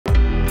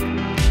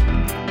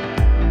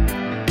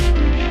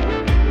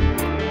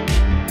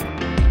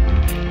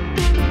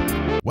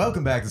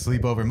Welcome back to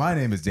Sleepover. My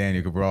name is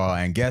Daniel Cabral,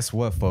 and guess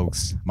what,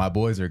 folks? My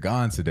boys are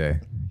gone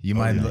today. You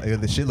might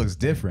the shit looks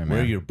different, man.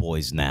 We're your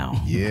boys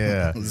now.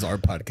 Yeah. This is our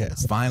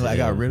podcast. Finally, I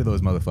got rid of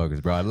those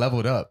motherfuckers, bro. I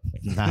leveled up.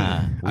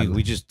 Nah,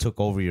 we just took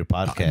over your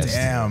podcast.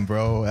 Damn,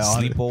 bro.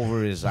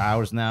 Sleepover is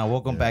ours now.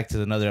 Welcome back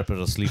to another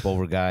episode of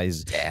Sleepover,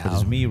 guys.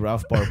 It's me,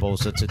 Ralph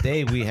Barbosa.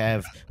 Today we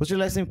have, what's your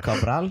last name?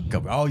 Cabral?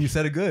 Oh, you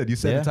said it good. You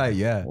said it tight,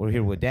 yeah. We're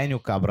here with Daniel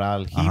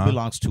Cabral. He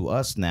belongs to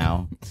us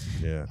now.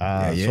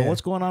 Yeah. So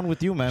what's going on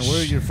with you, man?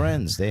 Where are your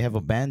friends? They have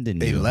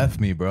abandoned you. They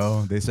left me,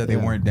 bro. They said they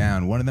weren't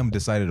down. One of them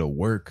decided to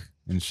work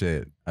and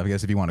shit. I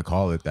guess if you want to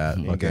call it that.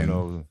 Ain't got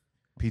no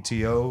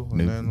PTO or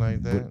nothing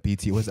like that.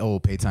 PT was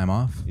paid time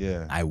off?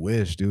 Yeah. I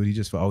wish, dude.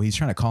 He's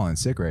trying to call in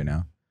sick right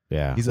now.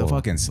 Yeah. He's a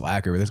fucking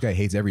slacker. This guy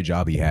hates every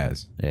job he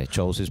has. Yeah,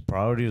 chose his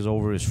priorities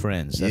over his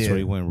friends. That's where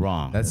he went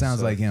wrong. That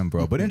sounds like him,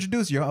 bro. But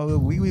introduce you.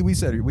 We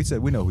said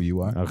we know who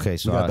you are. Okay,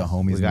 so we got the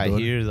homies. We got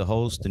here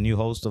the new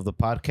host of the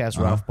podcast,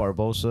 Ralph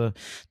Barbosa.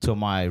 To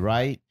my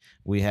right,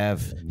 we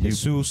have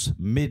Jesus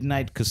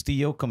Midnight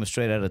Castillo coming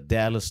straight out of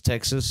Dallas,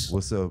 Texas.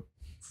 What's up,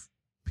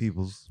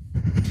 peoples?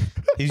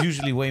 He's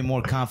usually way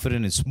more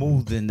confident and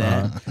smooth than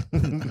that.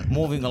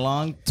 Moving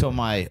along to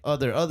my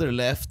other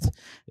left,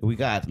 we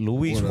got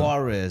Luis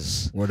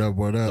Juarez. What up?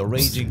 What up? The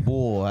Raging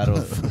Bull out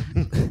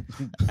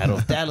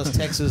of Dallas,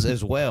 Texas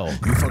as well.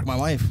 You fuck my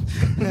wife.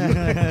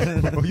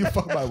 You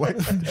fuck my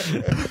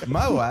wife.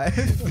 My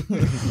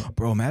wife.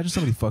 Bro, imagine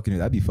somebody fucking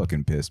you. I'd be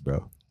fucking pissed,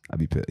 bro. I'd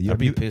be pissed. I'd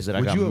be pissed that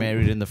I got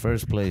married in the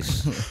first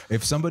place.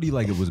 If somebody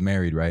like it was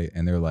married, right,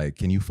 and they're like,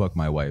 "Can you fuck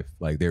my wife?"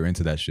 Like they're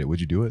into that shit.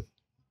 Would you do it?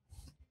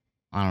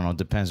 I don't know. It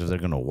depends if they're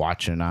gonna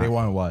watch or not. They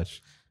want to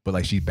watch, but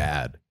like she's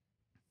bad.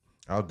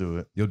 I'll do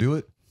it. You'll do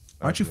it?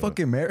 Aren't you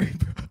fucking married,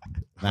 bro?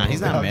 Nah,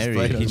 he's not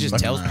married. He just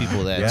tells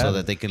people that so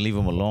that they can leave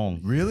him alone.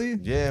 Really?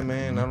 Yeah,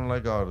 man. I don't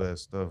like all that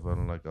stuff. I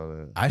don't like all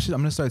that. I'm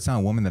gonna start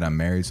telling women that I'm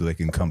married so they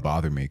can come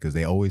bother me because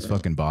they always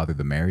fucking bother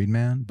the married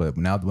man. But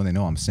now when they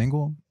know I'm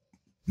single,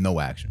 no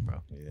action,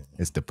 bro. Yeah.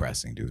 It's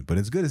depressing, dude. But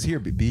it's good to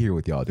be here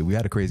with y'all, dude. We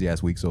had a crazy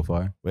ass week so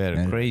far. We had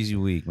a crazy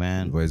week,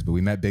 man. But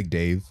we met Big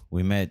Dave.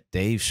 We met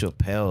Dave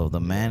Chappelle, the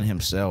man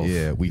himself.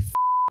 Yeah,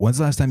 when's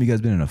the last time you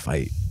guys been in a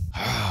fight?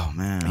 Oh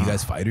man. You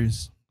guys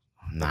fighters?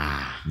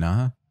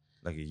 Nah.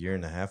 Like a year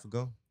and a half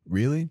ago.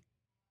 Really?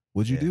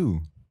 What'd you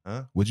do?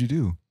 Huh? What'd you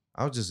do?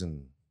 I was just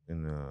in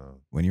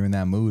when you're in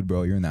that mood,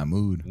 bro, you're in that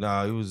mood.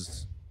 Nah,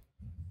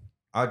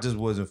 I just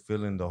wasn't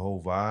feeling the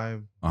whole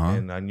vibe.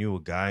 And I knew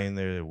a guy in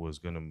there that was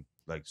gonna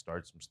like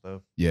start some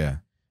stuff. Yeah.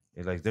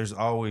 And like there's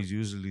always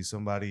usually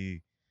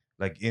somebody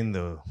like in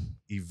the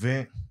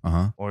event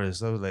or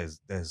something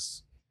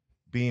that's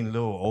being a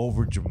little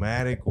over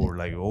dramatic or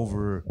like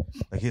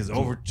his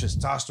over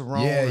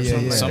testosterone or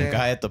something like Some that.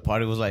 guy at the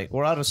party was like,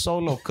 "We're out of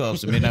solo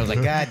cups." I mean, I was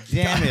like, "God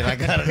damn it, I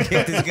gotta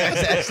kick this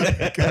guy's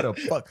ass." Gotta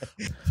fuck.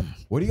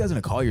 What are you guys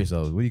gonna call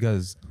yourselves? What do you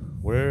guys?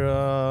 We're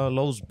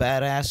Los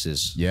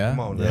Badasses. Yeah. Come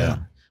on, Yeah.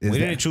 We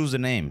didn't choose the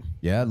name.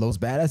 Yeah, Los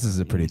Badasses is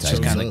a pretty tight. It's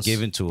kind of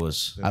given to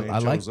us. I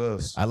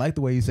like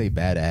the way you say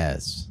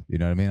badass. You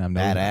know what I mean?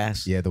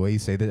 Badass. Yeah, the way you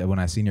say that. When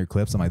I seen your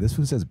clips, I'm like, this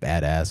fool says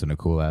badass in a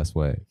cool ass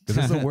way.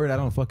 Because it's a word I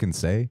don't fucking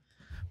say.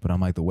 But I'm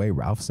like, the way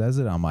Ralph says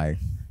it, I'm like,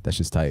 that's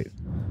just tight.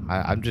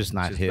 I'm just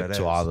not hip badass.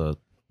 to all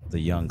the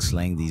young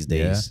slang these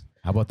days.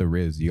 Yeah. How about the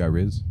Riz? You got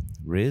Riz?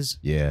 Riz?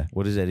 Yeah.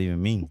 What does that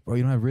even mean? Bro,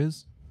 you don't have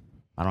Riz?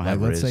 I don't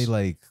have Let's Riz. say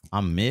like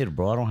I'm mid,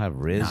 bro. I don't have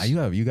Riz.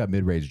 Nah, you got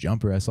mid-range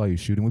jumper. I saw you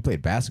shooting. We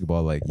played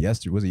basketball like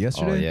yesterday. Was it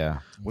yesterday? Oh yeah.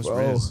 What's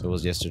Riz? It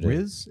was yesterday.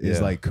 Riz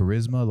is like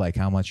charisma, like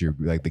how much you're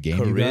like the game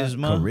you got.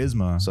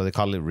 Charisma. So they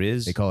call it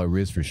Riz. They call it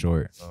Riz for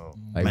short. Oh.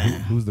 Like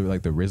who's the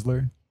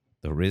Rizzler?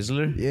 The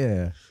Rizzler?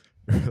 Yeah.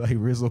 Like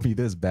Riz will be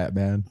this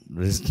Batman.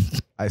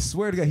 Riz. I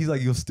swear to God, he's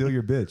like, you'll steal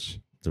your bitch.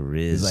 The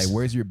Riz. He's like,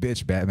 where's your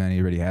bitch, Batman?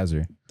 He already has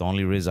her. The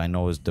only Riz I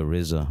know is the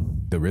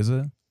RZA. The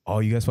RZA? Oh,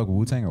 you guys fuck with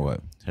Wu-Tang or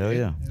what? Hell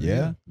yeah.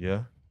 Yeah?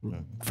 Yeah.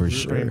 For We're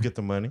sure. gonna get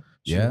the money.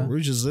 Yeah. We were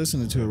just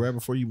listening to it right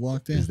before you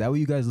walked in. Is that what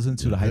you guys listen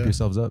to hype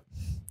yourselves up?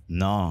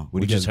 No,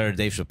 What we do you just guys- heard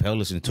Dave Chappelle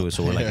listening to it,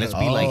 so we're like, let's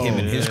be like him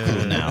and his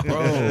crew now.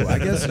 Bro, I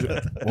guess,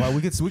 well,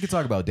 we could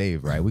talk about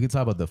Dave, right? We could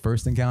talk about the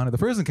first encounter. The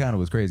first encounter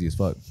was crazy as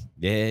fuck.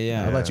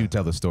 Yeah. How about you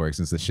tell the story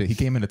since the shit, he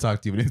came in to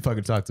talk to you, but didn't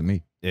fucking talk to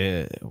me.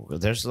 Yeah,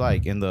 there's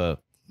like in the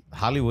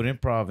Hollywood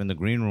Improv in the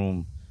green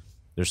room,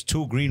 there's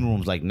two green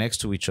rooms like next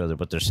to each other,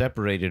 but they're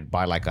separated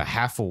by like a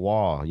half a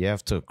wall. You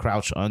have to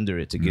crouch under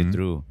it to get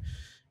through.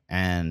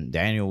 And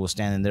Daniel was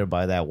standing there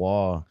by that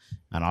wall,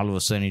 and all of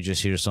a sudden you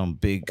just hear some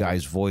big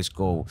guy's voice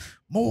go,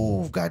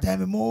 "Move,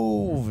 goddamn it,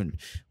 move!" And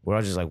we're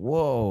all just like,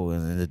 "Whoa!"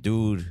 And then the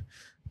dude,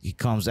 he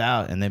comes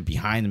out, and then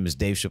behind him is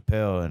Dave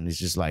Chappelle, and he's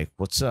just like,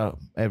 "What's up,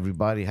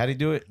 everybody? How do you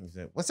do it?" He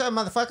said, "What's up,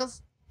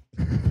 motherfuckers?"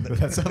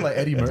 That sounded like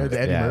Eddie Murphy.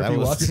 Eddie Yeah, Murphy that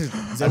was- walking.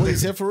 Is that what he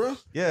said for real?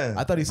 Yeah.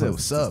 I thought he said,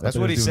 "What's up?" That's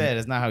what he said.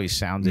 It's not how he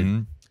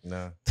sounded.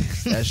 No.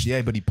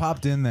 Yeah, but he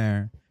popped in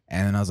there,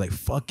 and then I was like,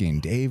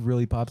 "Fucking Dave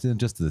really popped in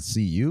just to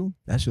see you."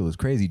 That shit was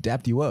crazy.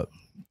 Dapped you up.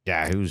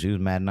 Yeah, he was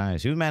mad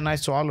nice. He was mad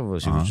nice to all of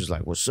us. He was just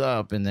like, "What's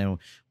up?" And then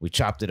we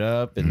chopped it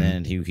up, and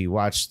then he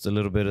watched a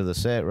little bit of the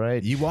set,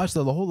 right? You watched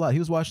the whole lot. He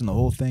was watching the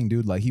whole thing,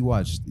 dude. Like he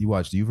watched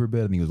you for a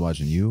bit, and he was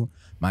watching you.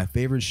 My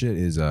favorite shit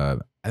is I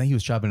think he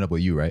was chopping it up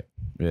with you, right?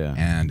 Yeah.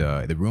 And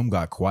the room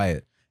got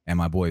quiet, and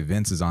my boy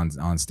Vince is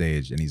on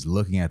stage, and he's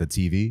looking at the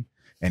TV,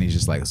 and he's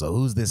just like, "So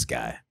who's this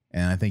guy?"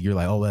 And I think you're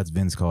like, "Oh, that's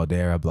Vince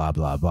Caldera, blah,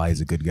 blah, blah. He's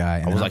a good guy."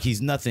 And I was like,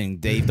 "He's nothing,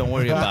 Dave. Don't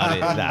worry about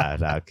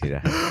it." Nah, okay.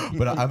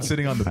 But I'm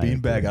sitting on the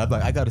beanbag. I'm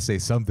like, I got to say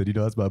something. You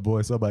know, that's my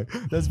boy. So I'm like,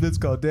 "That's Vince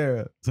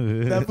Caldera.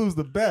 That fool's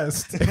the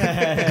best." And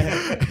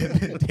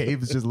then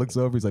Dave just looks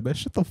over. He's like, "Man,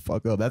 shut the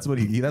fuck up." That's what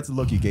that's the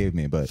look he gave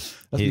me. But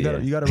you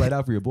got to write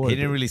out for your boy. He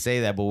didn't really say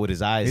that, but with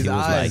his eyes, he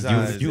was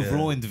like, "You've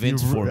ruined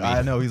Vince for me."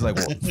 I know. He's like,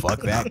 "Well,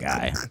 fuck that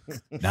guy."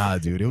 Nah,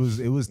 dude. It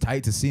was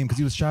tight to see him because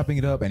he was chopping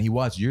it up, and he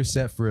watched your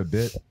set for a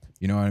bit.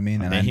 You know what I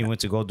mean? And then he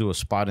went to go do a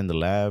spot in the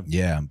lab.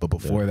 Yeah, but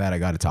before that, I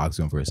got to talk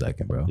to him for a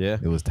second, bro. Yeah.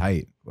 It was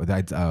tight.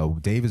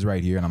 Dave is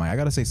right here, and I'm like, I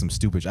got to say some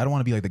stupid shit. I don't want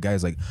to be like the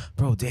guy's like,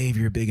 "Bro, Dave,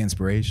 you're a big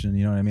inspiration."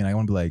 You know what I mean? I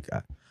want to be like,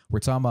 we're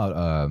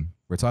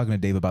talking to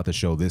Dave about the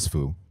show This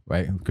Fool,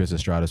 right? Chris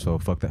Estrada's show.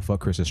 Fuck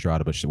Chris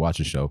Estrada, but watch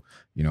the show.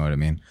 You know what I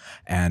mean?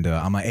 And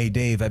I'm like, "Hey,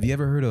 Dave, have you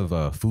ever heard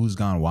of Food's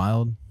Gone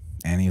Wild?"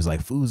 And he was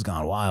like, "Food's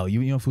Gone Wild. You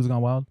know Food's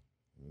Gone Wild?"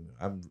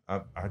 I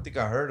think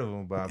I heard of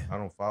him, but I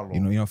don't follow. You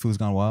know Food's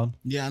Gone Wild?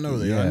 Yeah, I know.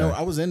 Yeah. I know.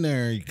 I was in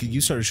there.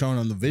 You started showing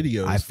them the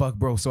videos.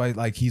 Bro. So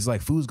he's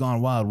like, "Food's Gone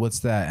Wild.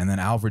 What's that?" And then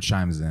Alfred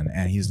chimes in,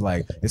 and he's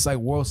like, "It's like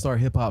World Star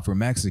Hip Hop for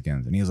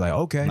Mexicans." And he's like,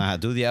 "Okay." Nah,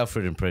 do the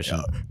Alfred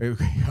impression.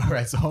 All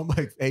right. So I'm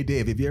like, "Hey,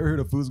 Dave, have you ever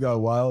heard of Food's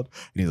Gone Wild?"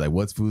 And he's like,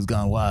 "What's Food's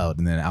Gone Wild?"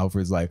 And then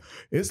Alfred's like,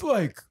 "It's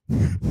like,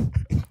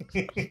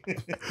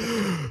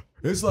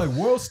 it's like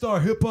World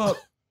Star Hip Hop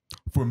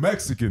for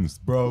Mexicans,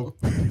 bro."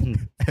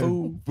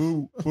 Boo.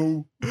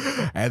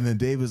 And then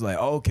Dave was like,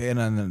 "Okay." And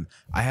then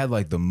I had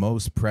like the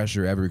most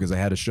pressure ever because I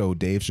had to show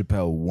Dave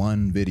Chappelle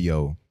one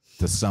video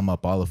to sum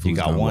up all of Food's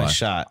Gone Wild. You got one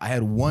shot. I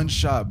had one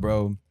shot,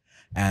 bro.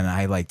 And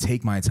I like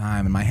take my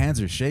time, and my hands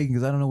are shaking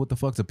because I don't know what the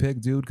fuck to pick,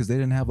 dude, because they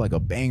didn't have like a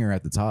banger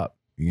at the top,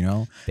 you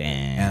know?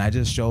 Damn. And I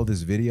just showed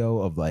this video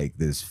of like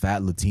this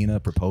fat Latina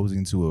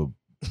proposing to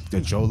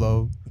a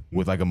cholo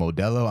with like a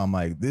Modelo. I'm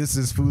like, "This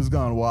is Food's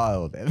Gone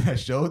Wild." And I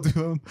showed to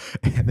him,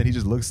 and then he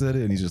just looks at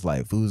it and he's just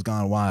like, "Food's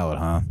Gone Wild,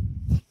 huh?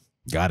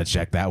 Gotta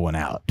check that one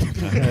out."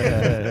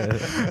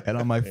 And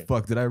I'm like,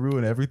 "Fuck, did I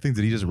ruin everything?"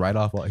 Did he just write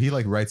off? He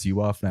like writes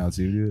you off now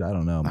too, dude? I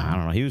don't know, man. I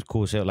don't know. He was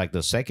cool. So like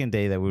the second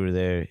day that we were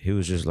there, he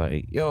was just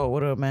like, "Yo,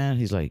 what up, man?"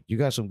 He's like, "You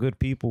got some good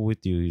people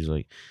with you." He's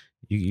like,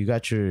 You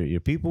got your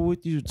people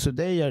with you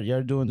today?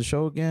 Y'all doing the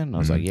show again? I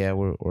was like, "Yeah,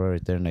 we're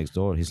right there next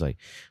door." He's like,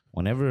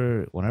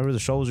 whenever the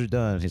shows are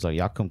done, he's like,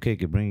 "Y'all come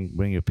kick it,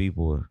 bring your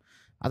people."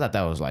 I thought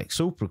that was like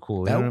super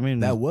cool. You know what I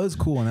mean? That was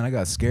cool. And then I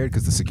got scared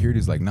because the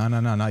security's like, nah,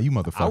 you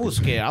motherfucker. I was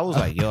scared. I was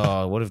like,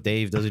 "Yo, what if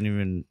Dave doesn't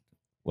even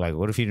like?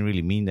 What if he didn't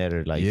really mean that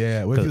or like?"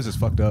 Yeah, what if he was just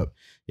fucked up?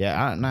 Yeah,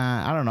 I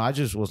don't know. I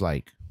just was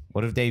like,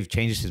 what if Dave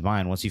changes his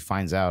mind once he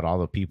finds out all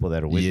the people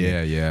that are with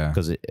me? Yeah.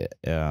 Because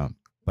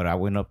but I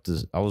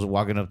was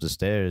walking up the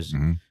stairs,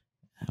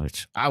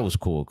 which I was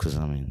cool because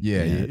I mean,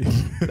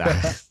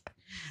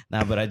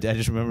 Nah, but I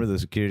just remember the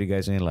security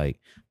guy saying like,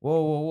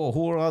 whoa,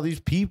 who are all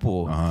these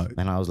people?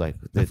 And I was like,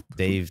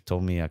 Dave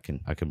told me I can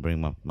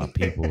bring my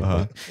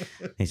people.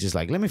 He's just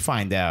like, "Let me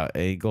find out."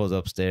 And he goes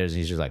upstairs and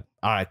he's just like,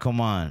 "All right,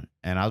 come on."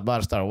 And I was about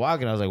to start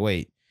walking. I was like,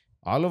 "Wait,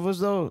 all of us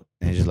though?"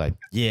 And he's just like,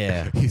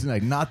 "Yeah." He's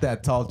like, "Not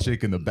that tall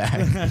chick in the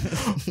back."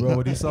 Bro,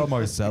 when he saw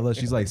Marcella,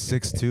 she's like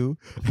 6'2",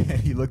 and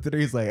he looked at her,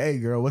 he's like, "Hey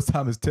girl, what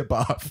time is tip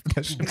off?"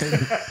 That's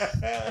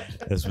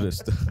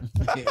messed up.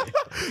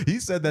 He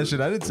said that shit.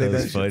 I didn't say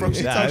that shit. Bro,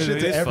 she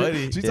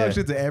talked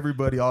shit to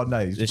everybody all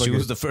night. She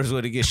was the first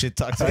one to get shit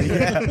talked to.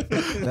 Yeah.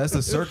 That's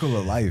the circle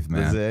of life,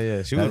 man.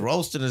 Yeah. She was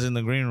roasting us in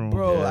the green room.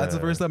 Bro, that's the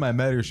first time I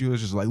met her. She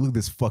was just like, "Look at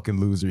this fucking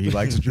loser. He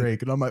likes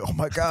Drake." And I'm like, "Oh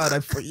my God,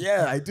 I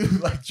do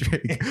like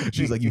Drake."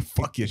 She's like, "You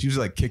fuck you." She was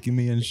like kicking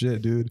me and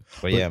shit, dude.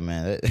 But yeah,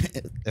 man,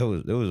 it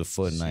was a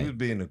fun night. She was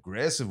being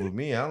aggressive with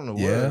me. I don't know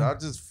what. I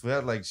just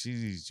felt like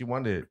she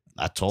wanted.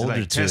 I told her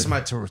to test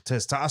my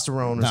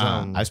testosterone or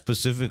something. I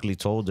specifically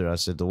told her. I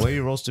said, "The way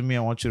you roasted me,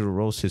 I want you to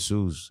roast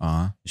Jesus."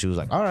 She was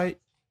like, "All right."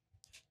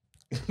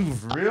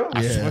 For real?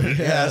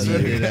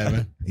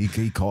 Yeah.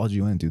 He called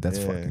you in, dude. That's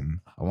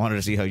fucking. I wanted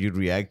to see how you'd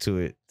react to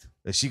it.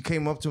 She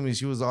came up to me.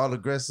 She was all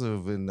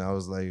aggressive, and I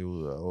was like,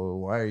 "Oh,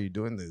 why are you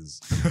doing this?"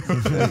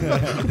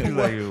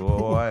 Like,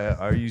 "Why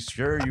are you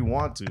sure you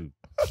want to?"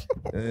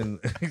 And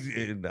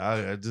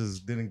I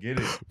just didn't get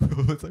it.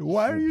 It's like,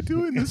 "Why are you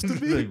doing this to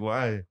me?" Like,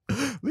 why?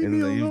 Leave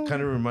me alone. It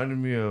kind of reminded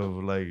me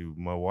of like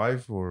my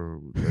wife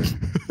or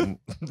women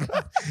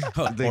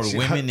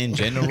in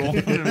general,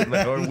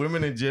 or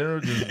women in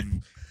general, just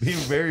being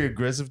very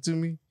aggressive to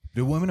me.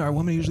 Are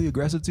women usually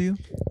aggressive to you?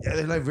 Yeah,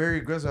 they're like very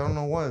aggressive. I don't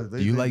know why.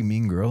 You like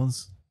mean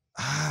girls?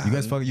 You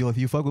guys fuck?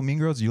 You fuck with mean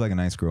girls? Or you like a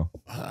nice girl?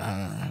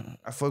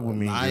 I fuck with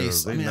mean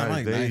girls. I mean, I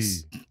like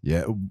nice.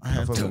 Yeah.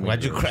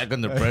 Why'd you crack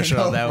under pressure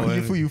on that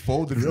one? You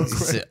folded real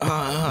quick.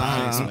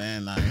 Nice,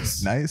 man.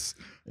 Nice. Nice.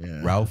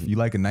 Yeah. Ralph, you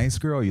like a nice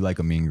girl or you like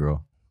a mean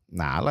girl?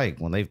 Nah, I like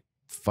when they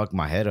fuck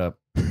my head up.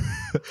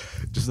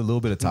 Just a little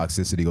bit of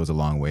toxicity goes a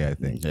long way, I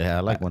think. Yeah, I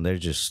like when they're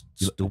just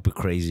stupid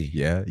crazy.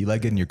 Yeah, you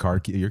like getting your car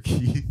key, your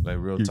key, Like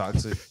real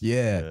toxic.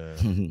 Yeah.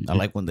 I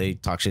like when they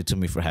talk shit to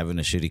me for having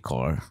a shitty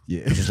car.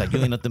 Yeah. It's just like, you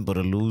ain't nothing but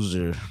a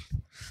loser.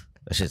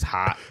 That shit's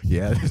hot.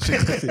 Yeah, she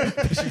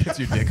gets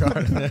your dick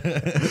hard.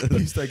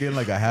 You start getting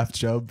like a half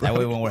chub, bro. That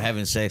way when we're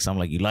having sex, I'm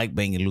like, you like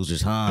banging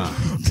losers, huh?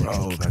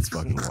 Bro, that's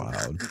fucking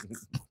wild.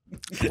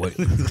 What?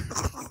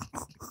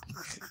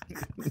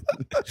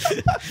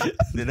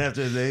 Then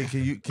after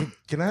that,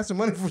 can I have some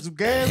money for some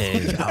gas?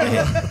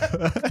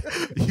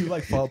 You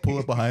like pull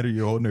up behind her,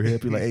 you're holding her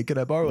hip, you're like, hey, can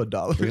I borrow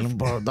 $1? Let me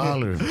borrow $1.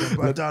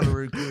 Borrow $1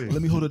 real quick.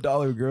 Let me hold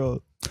 $1,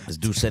 girl. This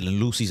dude selling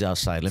Lucy's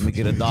outside. Let me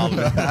get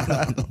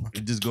 $1.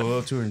 You just go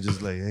up to her and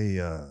just like,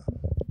 hey,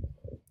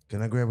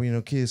 can I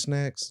grab kids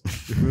snacks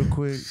real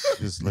quick?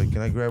 Just like,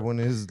 can I grab one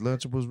of his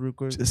Lunchables real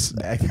quick? Just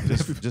snack.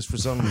 just for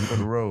something for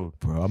the road.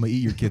 Bro, I'm gonna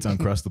eat your kids'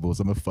 Uncrustables.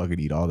 I'm gonna fucking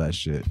eat all that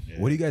shit. Yeah.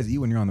 What do you guys eat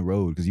when you're on the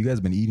road? Because you guys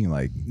been eating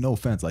like, no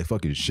offense, like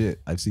fucking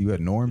shit. I've seen you had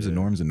norms and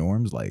norms and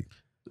norms. Like,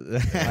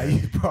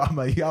 bro, I'm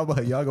like, y'all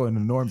going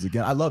to norms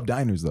again. I love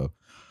diners though,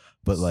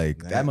 but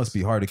like that must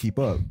be hard to keep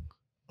up.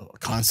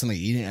 Constantly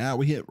eating out.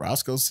 We hit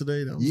Roscoe's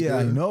today. That was Yeah, good.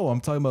 I know.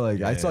 I'm talking about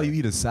like I saw you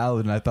eat a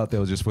salad and I thought that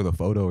was just for the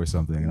photo or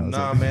something. And I was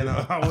like, man,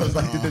 I was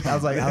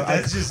like,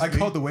 I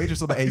called the waitress.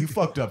 I'm like, hey, you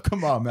fucked up.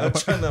 Come on, man. I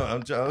was trying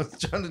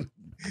to.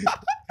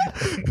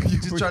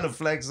 You're just trying to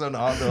flex on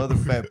all the other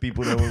fat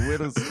people that were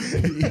with us.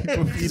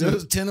 There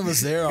was 10 of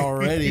us there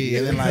already,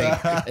 and then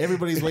like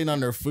everybody's waiting on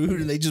their food,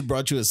 and they just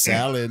brought you a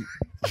salad.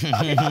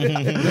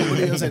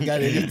 Nobody else had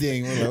got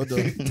anything. We're like, what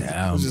the?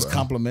 Damn, it was just bro.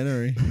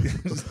 complimentary.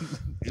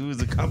 It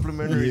was a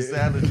complimentary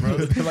salad, bro.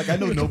 Like I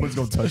know nobody's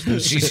gonna touch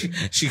this.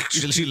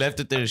 She left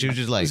it there. She was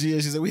just like, Yeah,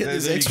 she said we had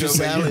this There you extra go,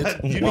 salad. man.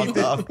 You need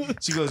that.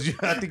 She goes,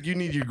 I think you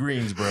need your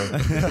greens, bro.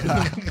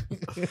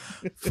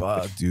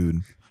 Fuck,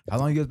 dude. How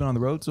long you guys been on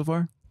the road so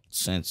far?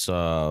 since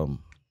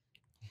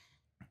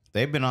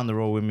they've been on the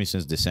road with me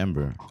since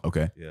December.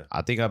 Okay. Yeah.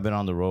 I think I've been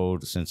on the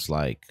road since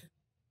like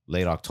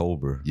late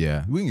October.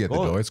 Yeah, we can get the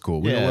door. It's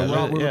cool. We're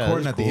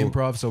recording at the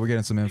Improv, so we're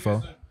getting some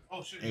info.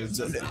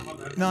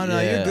 No,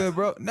 you're good,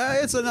 bro. No,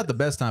 it's not the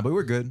best time, but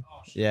we're good.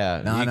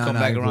 Yeah, you come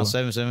back around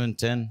 7,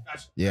 10.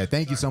 Yeah,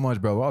 thank you so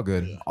much, bro. All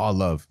good. All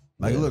love.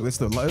 Like, look,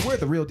 we're at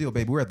the real deal,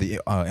 baby. We're at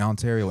the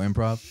Ontario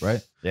Improv,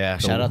 right? Yeah,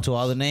 shout out to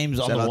all the names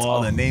on the wall. Shout out to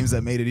all the names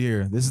that made it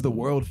here. This is the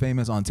world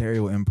famous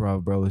Ontario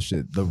Improv, bro. This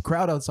shit. The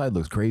crowd outside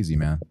looks crazy,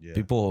 man. Yeah.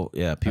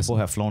 People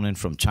have flown in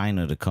from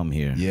China to come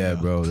here. Yeah,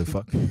 bro.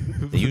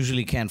 They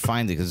usually can't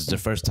find it because it's their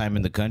first time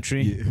in the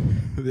country. Yeah.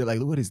 They're like,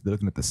 look, they're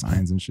looking at the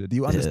signs and shit. Do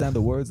you understand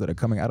the words that are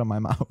coming out of my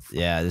mouth?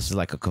 Yeah, this is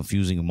like a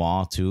confusing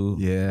mall too.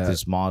 Yeah.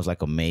 This mall is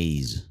like a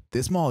maze.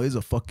 This mall is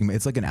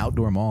it's like an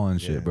outdoor mall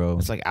and shit, bro.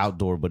 It's like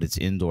outdoor, but it's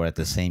indoor at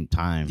the same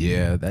time.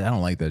 Yeah, I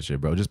don't like that shit,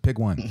 bro. Just pick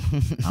one.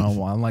 I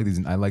don't like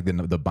these. I like the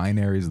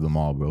binaries of the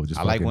mall, bro. Just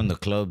I like when the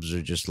clubs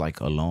are just like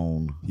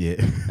alone. Yeah.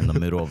 In the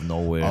middle of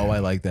nowhere. Oh, I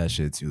like that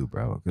shit too,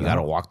 bro. You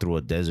gotta walk through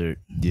a desert.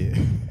 Yeah.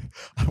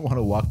 I don't want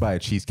to walk by a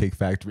cheesecake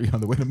factory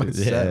on the way to my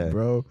set,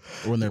 bro.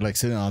 When they're like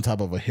sitting on top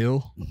of a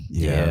hill.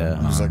 Yeah.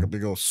 There's like a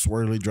big old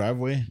swirly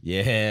driveway.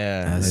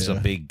 Yeah. There's a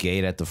big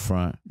gate at the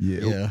front.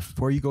 Yeah.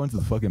 Before you go into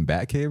the fucking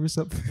Bat Cave or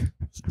something.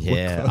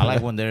 Yeah. I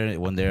like when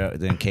they're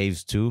in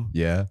caves too.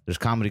 Yeah. There's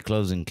comedy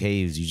clubs in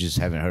caves. You just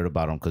haven't heard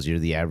about them because you're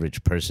the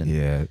average person.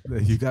 Yeah.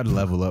 You got to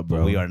level up, bro.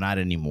 But we are not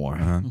anymore.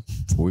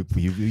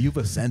 You've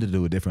ascended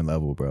to a different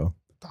level, bro.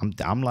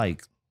 I'm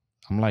like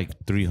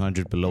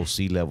 300 below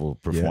sea level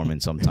performing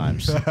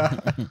sometimes.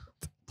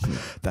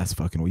 That's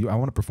fucking weird. I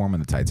want to perform in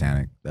the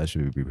Titanic. That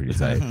should be pretty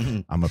tight.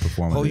 I'm gonna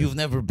perform. Oh, you've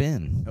never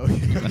been? Oh,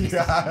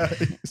 yeah.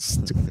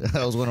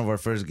 That was one of our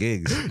first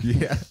gigs.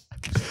 Yeah.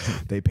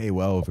 They pay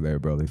well over there,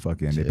 bro. They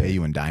pay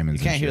you in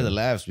diamonds. You can't hear the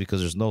laughs because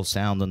there's no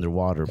sound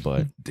underwater,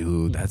 but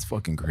dude, that's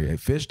fucking crazy.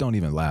 Fish don't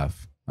even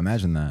laugh.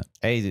 Imagine that.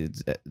 Hey,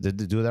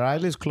 do their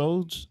eyelids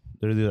close?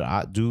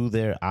 Do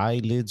their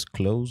eyelids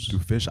close? Do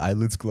fish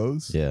eyelids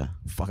close? Yeah.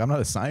 Fuck, I'm not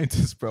a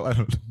scientist, bro. I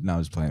don't. No, I'm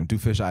just playing. Do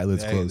fish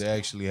eyelids close? They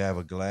actually have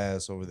a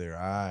glass over their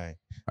eye,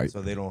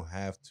 so they don't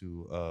have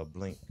to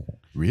blink.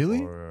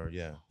 Really? Or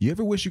yeah. You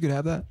ever wish you could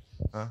have that?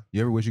 Huh? You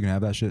ever wish you could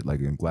have that shit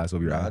like in glass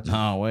over your eye?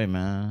 No way,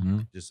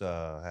 man. Just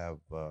have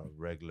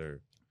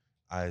regular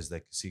eyes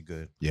that can see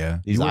good. Yeah.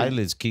 These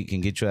eyelids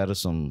can get you out of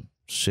some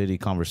shitty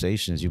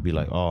conversations. You'd be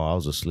like, oh, I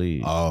was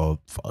asleep. Oh,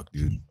 fuck,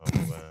 dude. Oh,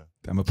 man.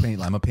 I'm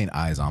gonna paint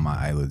eyes on my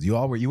eyelids. You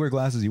wear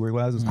glasses? You wear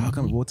glasses? How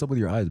come? What's up with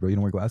your eyes, bro? You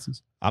don't wear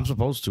glasses? I'm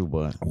supposed to,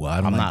 but well,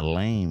 I'm not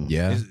lame.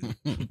 Yeah.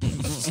 You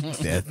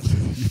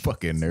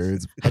fucking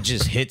nerds. I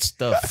just hit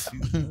stuff.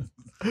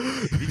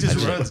 He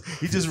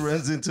just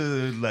runs into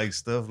like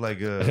stuff like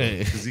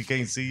because he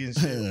can't see and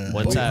shit.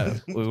 One time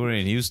we were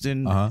in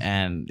Houston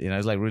and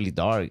it's like really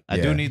dark. I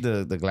do need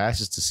the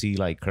glasses to see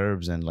like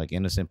curbs and like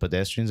innocent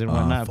pedestrians and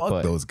whatnot.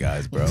 Fuck those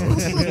guys, bro.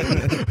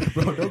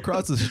 Bro, don't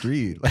cross the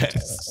street. Like,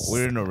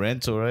 we're in a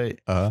rental, right?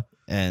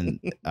 And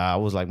I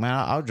was like, man,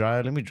 I'll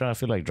drive. Let me drive. I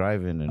feel like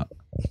driving. And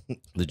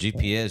the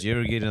GPS. You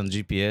ever get on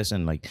the GPS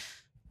and like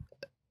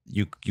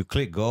you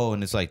click go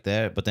and it's like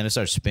that, but then it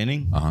starts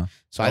spinning.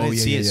 So I didn't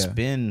see it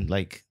spin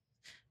like.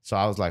 So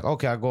I was like,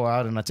 okay, I go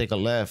out and I take a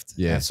left.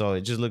 Yeah. And so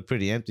it just looked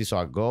pretty empty. So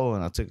I go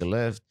and I took a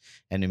left.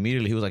 And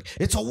immediately he was like,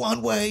 it's a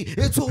one-way.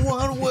 It's a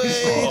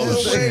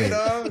one-way.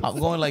 I'm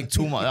going like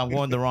 2 miles. I'm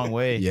going the wrong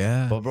way.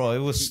 Yeah. But bro, it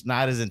was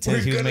not as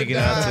intense. He was making it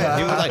out to.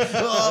 He was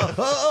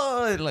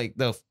like, like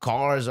the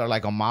cars are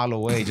like a mile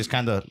away, just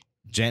kind of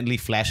gently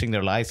flashing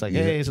their lights like,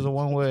 hey, this is a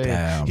one-way.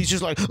 Damn. He's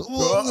just like, fuck.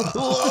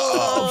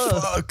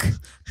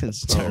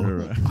 It's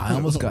terrible. I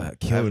almost got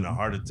killed. Having a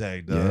heart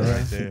attack, though,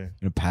 right there.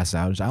 Gonna pass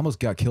out. I almost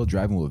got killed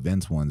driving with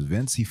Vince once.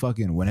 Vince, he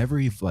fucking, whenever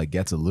he like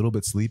gets a little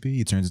bit sleepy,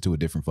 he turns into a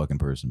different fucking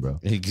person, bro.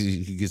 He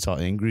gets all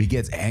angry. He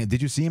gets angry.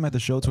 Did you see him at the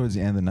show towards the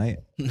end of the night?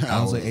 No.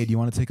 I was like, hey, do you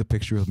want to take a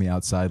picture of me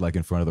outside, like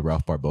in front of the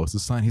Ralph Barbosa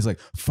sign? He's like,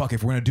 fuck,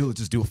 if we're gonna do it, let's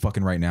just do it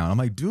fucking right now. And I'm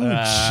like, dude,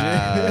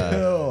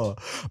 chill.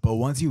 But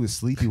once he was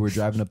sleepy, we were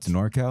driving up to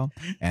NorCal,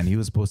 and he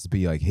was supposed to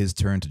be like his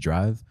turn to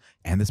drive.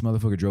 And this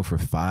motherfucker drove for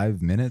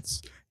 5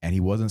 minutes and he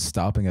wasn't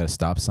stopping at a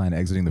stop sign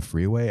exiting the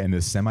freeway. And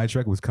this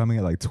semi-truck was coming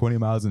at like 20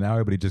 miles an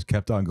hour, but he just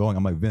kept on going.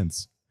 I'm like,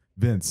 Vince.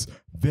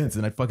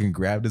 And I fucking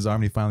grabbed his arm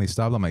and he finally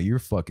stopped. I'm like, you're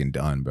fucking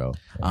done, bro.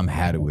 I'm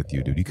had it with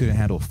you, dude. You couldn't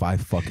handle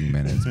 5 fucking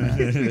minutes,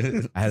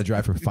 man. I had to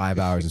drive for 5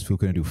 hours. This fool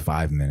couldn't do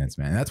 5 minutes,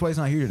 man. And that's why he's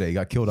not here today. He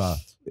got killed off.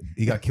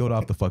 He got killed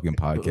off the fucking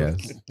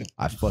podcast.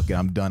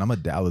 I'm done. I'm a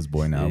Dallas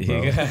boy now,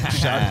 bro.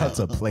 Shout out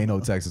to Plano,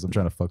 Texas. I'm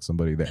trying to fuck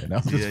somebody there now.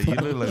 Yeah, you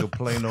look like a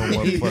Plano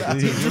motherfucker.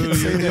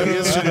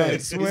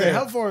 He's like,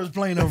 how far is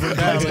Plano from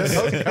Dallas?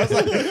 I was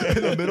like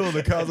in the middle of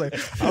the car. I was like,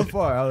 how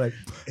far? I was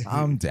like,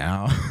 I'm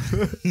down.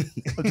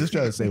 I'm just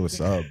trying to say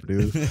what's up,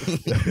 dude.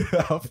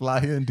 I'll fly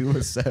in and do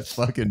a set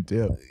fucking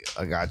dip.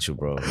 I got you,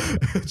 bro.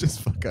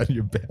 Just fuck out of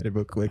your bed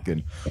real quick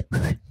and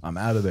I'm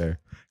out of there.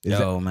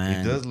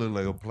 Man. He does look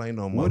like a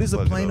Plano motherfucker. What is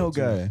a Plano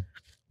guy?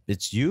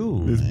 It's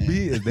you. It's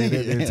me.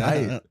 They're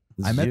tight.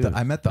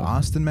 I met the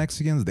Austin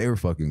Mexicans. They were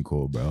fucking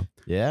cool, bro.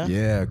 Yeah?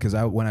 Yeah, because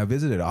when I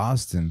visited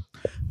Austin,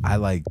 I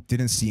like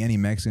didn't see any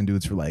Mexican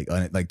dudes for like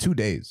 2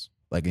 days.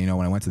 Like, you know,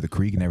 when I went to the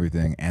creek and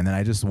everything, and then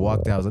I just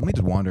walked out. I was like, let me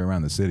just wander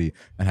around the city,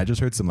 and I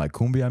just heard some like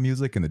cumbia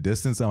music in the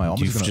distance. I'm like,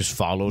 just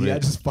followed it. Yeah, I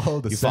just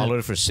followed the. You followed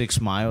it for 6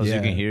 miles. Yeah,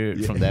 you can hear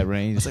it from that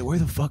range. I was like, where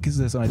the fuck is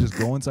this? And I just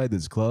go inside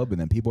this club, and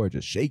then people are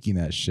just shaking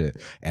that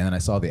shit. And then I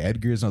saw the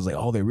Edgars, and I was like,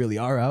 oh, they really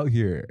are out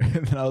here.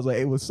 And then I was like,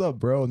 hey, what's up,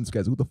 bro? And this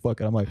guy's, who the fuck?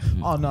 And I'm like,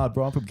 oh, nah,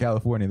 bro, I'm from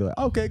California. They're like,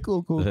 okay,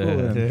 cool.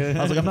 And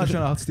I was like, I'm not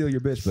trying to steal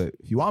your bitch, but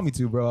if you want me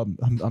to, bro,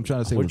 I'm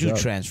trying to say. Where'd you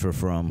transfer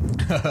from?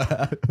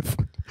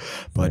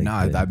 But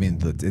nah, I mean,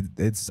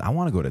 it's. I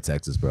want to go to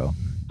Texas, bro.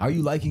 How are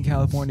you liking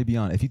California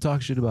beyond? If you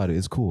talk shit about it,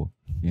 it's cool.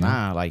 You know?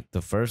 Nah, like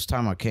the first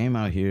time I came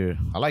out here,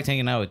 I liked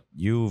hanging out with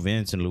you,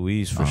 Vince, and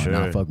Luis for sure.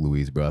 Nah, fuck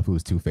Luis, bro. If it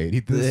was too fake.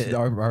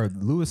 Our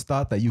Luis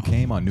thought that you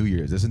came on New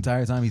Year's. This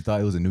entire time, he thought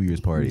it was a New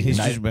Year's party. His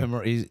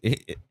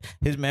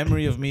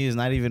memory of me is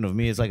not even of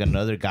me. It's like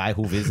another guy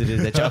who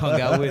visited that y'all hung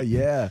out with.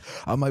 Yeah,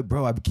 I'm like,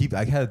 bro. You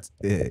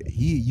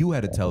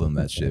had to tell him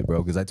that shit,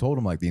 bro, because I told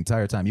him like the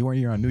entire time you weren't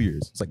here on New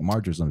Year's. It's like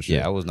March or some shit.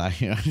 Yeah, I was not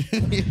here.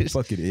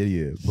 Fucking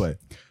idiot. But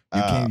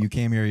you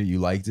came here. You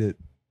liked it.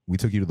 We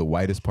took you to the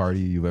whitest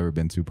party you've ever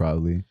been to,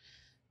 probably.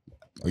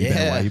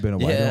 You've been a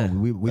white. Yeah.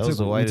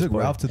 We took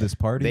Ralph to this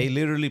party. They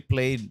literally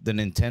played the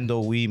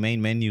Nintendo Wii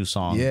main menu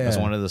song. Yeah, that's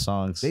one of the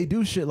songs. They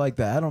do shit like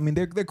that. I don't mean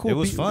they're cool. It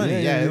was fun.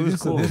 Yeah, it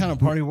was cool. What kind of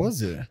party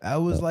was it? I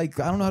was like,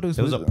 I don't know how to. It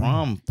was a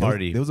prom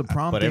party. It was a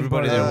prom, but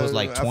everybody there was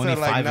like 25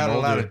 like not and older.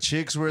 A lot of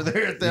chicks were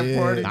there at that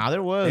party. Nah,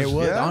 there was. It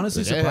was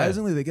honestly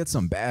surprisingly they get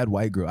some bad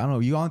white girl. I don't know.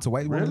 You on to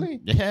white girls?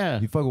 Really? Yeah.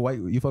 You fuck with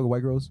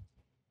white girls?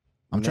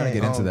 I'm trying to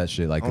get into that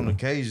shit. Like on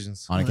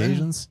occasions. On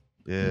occasions.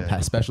 Yeah,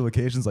 special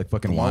occasions like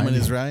fucking wine. Moment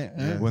is right.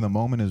 Yeah. When the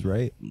moment is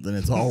right, then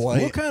it's all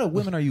white. What kind of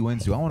women are you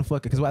into? I want to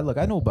fuck because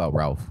I know about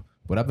Ralph,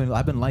 but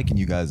I've been liking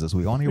you guys this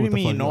week. I want to hear what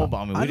the fuck you know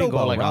about me. We didn't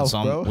go like Ralph, on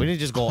some. Bro. We didn't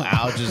just go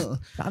out. Just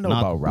I know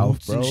about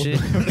Ralph, bro.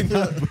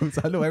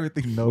 I know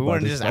everything. You know we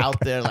weren't just out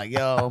there like,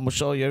 yo, I'm gonna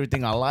show you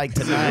everything I like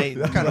tonight.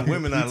 What kind of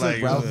women I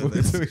like?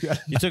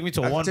 You took me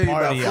to one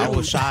party. I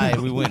was shy.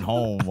 We went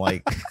home.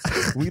 Like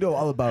we know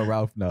all about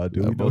Ralph now,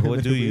 dude.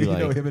 What do you like?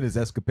 We know him and his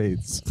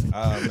escapades. Man,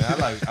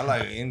 I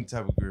like any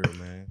type of girl,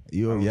 man.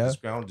 I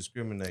don't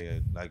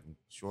discriminate. Like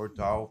short,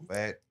 tall,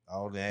 fat,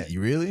 all that.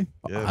 You really?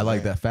 Yeah, I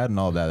like that fat and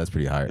all that. That's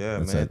pretty hard. Yeah,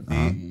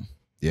 man.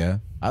 Yeah,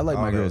 I like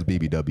all my girls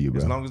BBW, bro.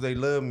 As long as they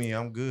love me,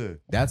 I'm good.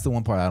 That's the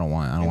one part I don't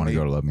want. I don't want a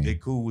girl to love me. They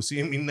cool with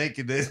seeing me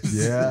naked.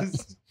 Yeah.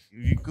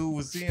 If you cool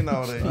with seeing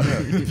all that,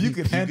 if you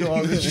can handle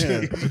all this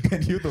shit,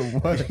 and you're the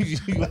one.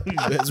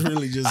 That's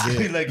really just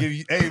it. Like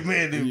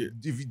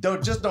if you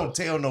don't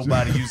tell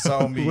nobody you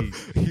saw me,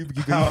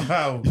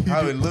 how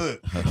it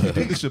looked. You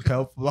take the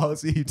Chappelle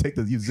policy.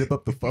 You zip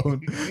up the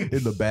phone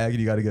in the bag, and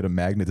you got to get a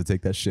magnet to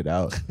take that shit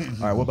out. All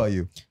right, what about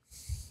you,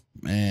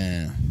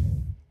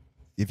 man?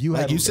 If you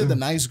you said the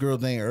nice girl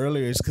thing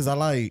earlier, it's because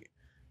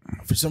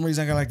for some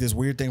reason I got like this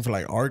weird thing for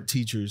like art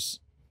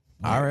teachers.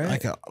 All right.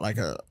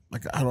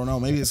 Like I don't know.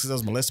 Maybe it's because I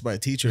was molested by a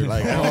teacher.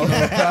 Like I don't know.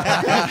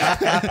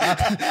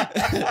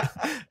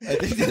 I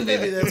think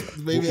that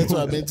maybe that's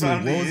what I meant to.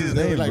 What was his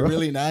name? Like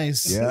really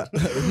nice. Yeah.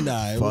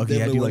 Nah, it Fuck,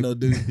 definitely wasn't no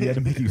dude. He had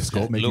to make you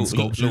making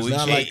sculptures.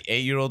 Luigi, like-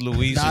 8-year-old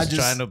Luis Nah, is just-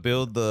 trying to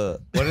build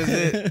the what is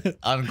it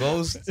on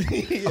Ghost?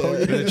 Yeah.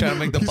 They're trying to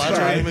make the He's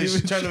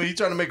pottery.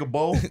 trying to make a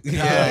bowl.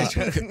 Yeah,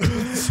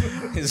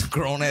 his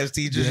grown ass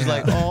teacher's just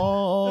like,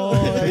 oh,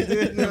 I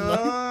did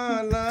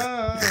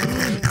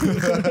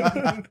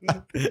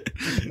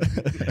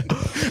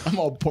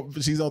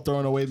She's all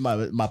throwing away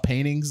my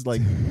paintings,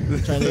 like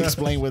trying to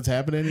explain what's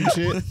happening and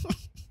shit.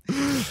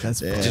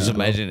 That's Just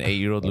imagine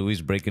 8-year-old Luis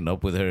breaking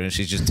up with her and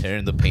she's just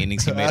tearing the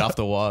paintings he made off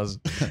the walls.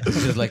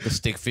 It's just like a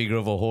stick figure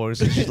of a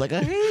horse. And she's like,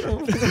 I hate him.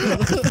 I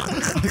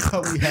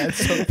thought we had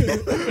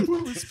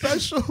something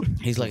special.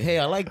 He's like, hey,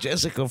 I like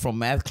Jessica from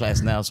math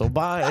class now, so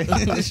bye.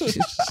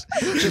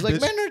 she's like,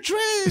 men are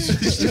trash.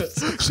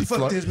 She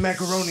fucked his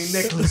macaroni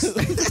necklace.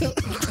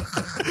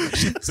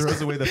 She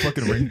throws away the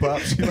fucking ring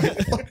pop. She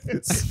like, fuck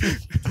this.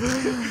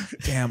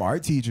 Damn,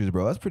 art teachers,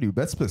 bro.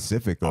 That's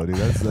specific though, dude.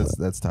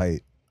 That's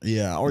tight.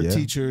 Yeah, art Yeah.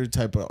 teacher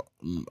type of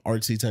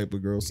artsy type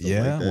of girl stuff. Yeah,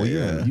 like that. well,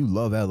 yeah, you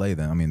love LA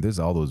then. I mean, there's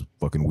all those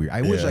fucking weird.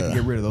 I wish I could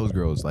get rid of those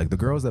girls. Like the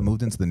girls that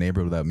moved into the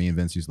neighborhood that me and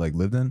Vince used to like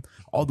lived in.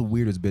 All the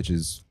weirdest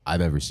bitches I've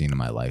ever seen in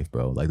my life,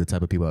 bro. Like the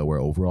type of people that wear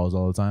overalls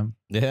all the time.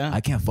 Yeah.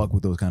 I can't fuck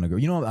with those kind of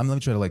girls. You know, let me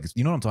try to like.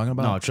 You know what I'm talking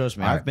about? No, trust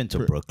me. I've been to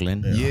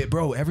Brooklyn. Yeah,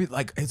 bro.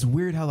 It's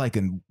weird how like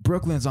in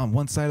Brooklyn's on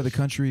one side of the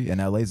country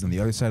and LA's on the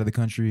other side of the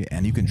country,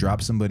 and you can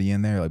drop somebody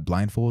in there like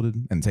blindfolded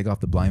and take off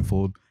the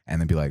blindfold and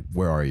then be like,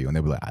 "Where are you?" And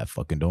they'll be like, "I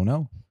fucking don't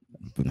know."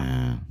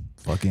 Nah.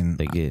 Fucking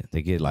They get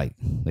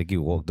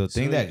woke. The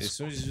thing that As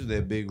soon as you do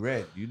that big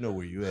rat, you know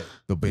where you at.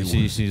 the big you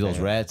one. see those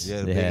rats.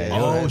 Yeah, They big had- ass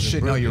Oh rats in shit!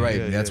 No, Brooklyn. you're right.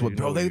 Yeah, That's yeah, what, you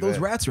bro. know where you Those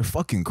at. rats are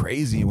fucking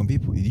crazy. When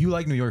people, you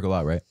like New York a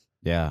lot, right?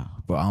 Yeah.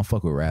 But I don't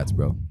fuck with rats,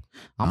 bro.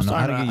 I I'm don't know.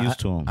 starting to get used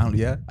to them. I don't.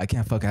 Yeah, I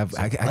can't fuck. I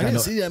I didn't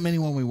see that many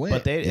when we went.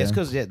 But it's Yeah.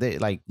 because they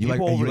like You like-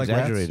 people you over like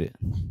rats? exaggerate it.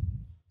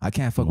 I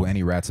can't fuck with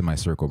any rats in my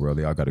circle, bro.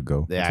 They all gotta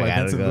go. Yeah, That's I why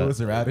gotta Vince and go.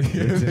 Lewis are out of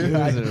here. Vince and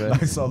Lewis are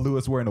out. I saw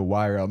Lewis wearing a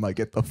wire. I'm like,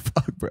 get the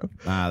fuck, bro.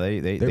 Nah, they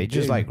They're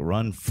just big. like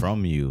run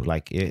from you,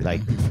 like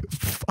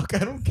Fuck, I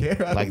don't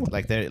care. I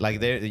don't-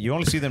 they're you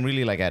only see them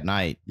really like at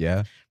night.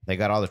 yeah. They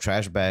got all the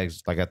trash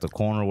bags like at the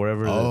corner,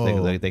 wherever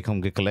Oh. they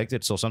come get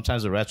collected. So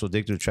sometimes the rats will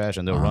dig through trash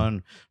and they'll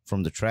run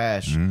from the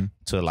trash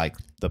to like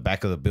the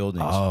back of the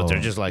buildings. But they're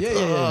just like, yeah,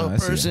 no, I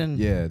see it. person.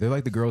 Yeah, they're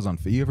like the girls on.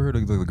 You ever heard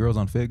of the girls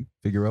on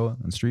Figueroa on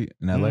the street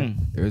in LA?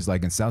 There's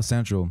like in South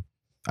Central.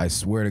 I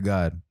swear to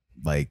God,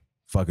 like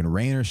fucking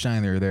rain or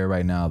shine, they're there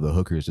right now. The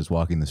hookers just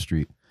walking the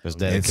street. It's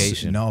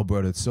dedication. No,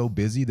 bro, it's so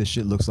busy. This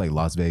shit looks like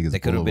Las Vegas. They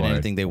could have been Boulevard.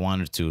 anything they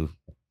wanted to.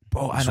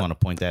 Bro, I just want to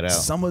point that out.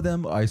 Some of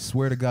them, I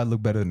swear to God, look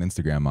better than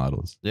Instagram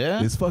models.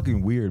 Yeah? It's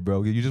fucking weird,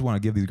 bro. You just want to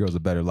give these girls a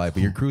better life,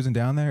 but you're cruising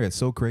down there. It's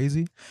so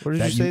crazy. What did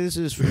you that say this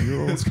is for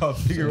you? It's called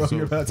Figueroa.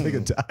 You're about to take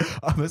a time.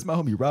 That's my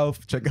homie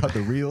Ralph. Check out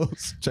the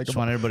reels. Check Just him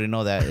out. want everybody to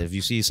know that if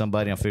you see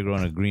somebody on Figueroa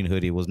in a green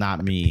hoodie, it was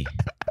not me.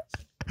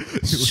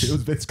 It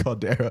was Vince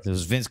Caldera. It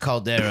was Vince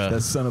Caldera.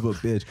 That son of a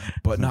bitch.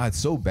 But no, it's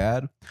so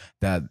bad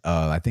that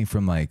I think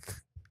from like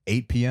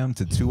 8 p.m.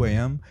 to 2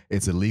 a.m.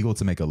 it's illegal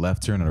to make a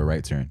left turn or a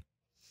right turn.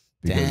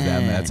 Because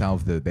that's how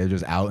they're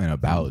just out and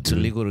about. It's dude.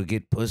 illegal to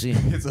get pussy.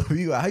 It's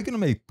illegal. How you gonna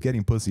make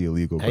getting pussy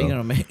illegal, bro? How you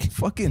gonna make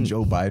Fucking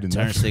Joe Biden.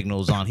 turn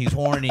signals on? He's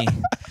horny.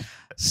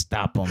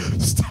 Stop him.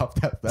 Stop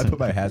that. I put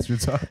my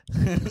hazards on.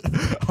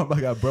 Oh my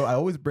God, bro. I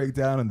always break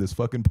down in this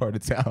fucking part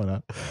of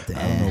town. I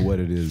don't know what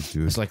it is,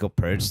 dude. It's like a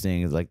purge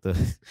thing. It's like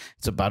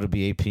it's about to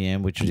be 8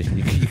 p.m., which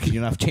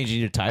you're not changing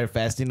your tire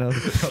fast enough.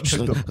 Just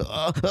like,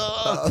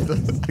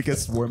 I get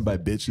swarmed by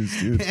bitches,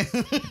 dude.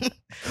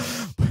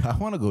 But I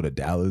want to go to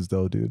Dallas,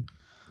 though, dude.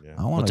 Yeah.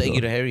 I I'll want to take go.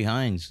 you to Harry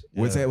Hines.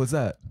 What's that? What's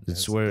that?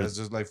 It's where, That's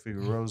just like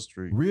Figueroa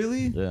Street.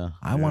 Really? yeah.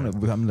 I want to.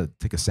 I'm gonna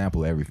take a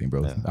sample of everything,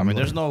 bro. Yeah. I mean,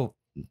 there's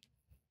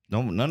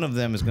none of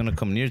them is gonna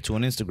come near to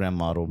an Instagram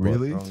model, bro.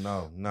 Really?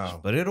 Oh, no.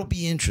 But it'll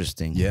be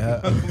interesting.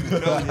 Yeah.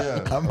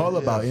 Yeah. I'm all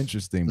about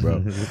interesting, bro.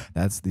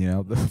 That's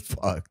the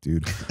fuck,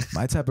 dude.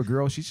 My type of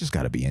girl, she's just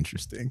got to be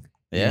interesting.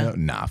 Yeah? You know?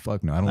 Nah,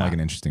 fuck no. I don't like an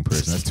interesting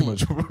person. That's too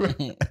much.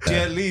 She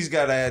at least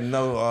gotta have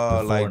no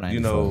Before like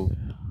 95.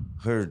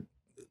 her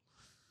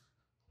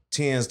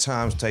tens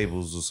times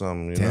tables or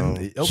something. You know,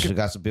 Okay. She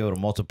got to be able to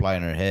multiply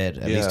in her head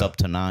at Yeah. least up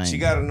to 9. she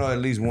gotta know at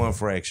least one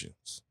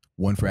fractions.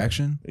 One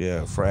fraction.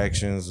 Yeah,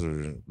 fractions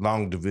or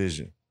long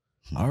division.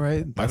 All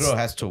right. My That's- girl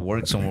has to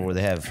work somewhere where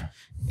they have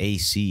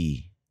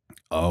AC.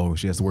 Oh,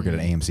 she has to work at an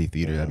AMC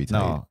theater. That'd be tight.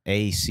 No,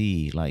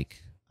 AC. Like,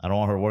 I don't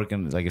want her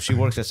working. Like, if she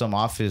works at some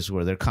office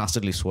where they're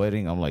constantly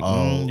sweating, I'm like,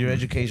 your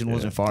education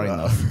wasn't far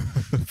enough.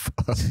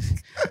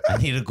 I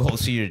need to go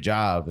see your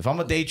job. If I'm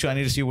gonna date you, I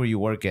need to see where you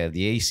work at.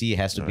 The AC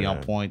has to be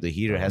on point. The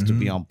heater has to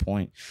be on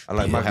point. I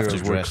like You my have to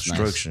girls work dress nice.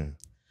 construction.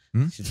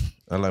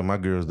 I like my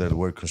girls that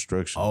work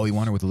construction. Oh, you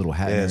want her with a little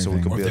hat? Yeah, and so we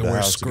everything. can Or if build they the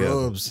wear house together.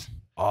 scrubs.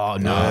 Oh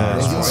no,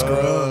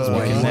 Scrubs. You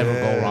can never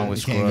go wrong with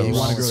Scrubs. You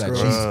want a girl that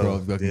cheats,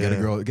 bro.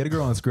 Yeah. Get a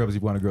girl on Scrubs. You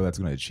want a girl that's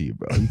gonna cheat,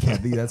 bro. You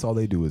can't be. That's all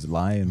they do is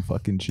lie and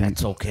fucking cheat.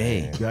 That's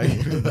okay.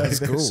 That's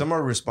cool. Some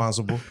are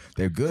responsible.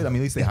 They're good. I mean,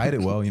 at least they hide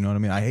it well. You know what I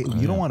mean? I hate.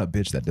 You don't want a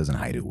bitch that doesn't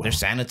hide it well. They're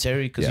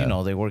sanitary because Yeah. you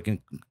know they work in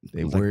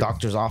like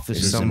doctor's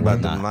offices. Something and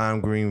about the whatnot.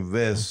 lime green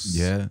vests.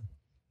 Yeah.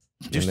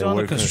 Just they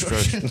under work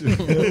construction.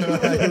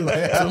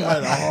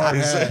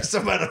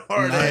 Somebody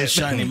hard Nice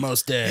shiny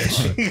mustache.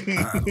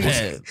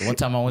 Yeah, one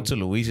time I went to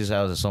Luis's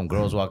house and some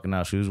girls walking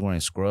out. She was wearing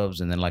scrubs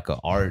and then like a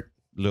art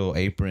little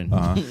apron.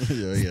 Yeah.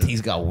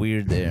 Things got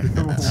weird there.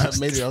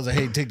 Maybe I was like,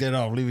 hey, take that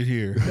off. Leave it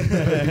here.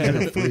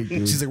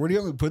 She's like, where do you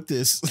want me to put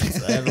this?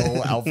 I have a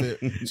whole outfit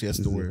she has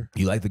to wear.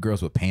 You like the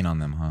girls with paint on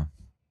them, huh?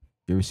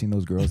 You ever seen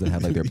those girls that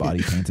have like their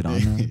body painted on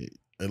them?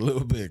 A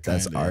little bit.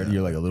 That's kinda, art. yeah.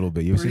 You're like a little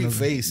bit. You ever Pretty seen those?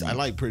 face. I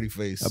like pretty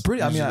face.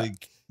 Pretty. I mean, Usually,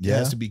 it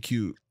has to be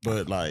cute,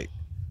 but like,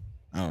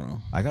 I don't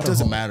know. I got It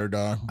doesn't matter,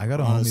 dog. I got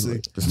a honestly.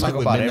 homie. Let's talk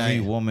about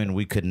every woman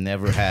we could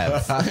never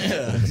have. Fuck,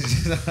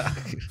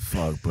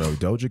 bro.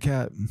 Doja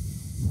Cat.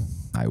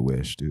 I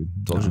wish, dude.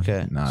 Doja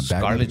Cat. Nah,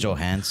 Scarlett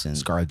Johansson.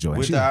 Scarlett Johansson.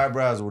 With the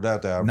eyebrows or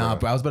without the eyebrows? Nah,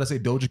 bro. I was about to say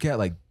Doja Cat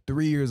like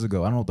 3 years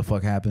ago. I don't know what the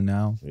fuck happened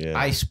now. Yeah.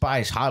 Ice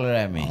Spice, holler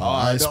at me.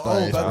 Ice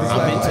Spice.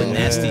 I'm into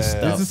nasty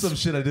stuff. This is some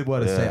shit I did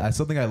want to say.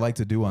 Something I like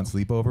to do on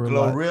Sleepover a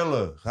lot.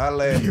 Glorilla.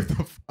 Holla at me.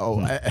 Oh,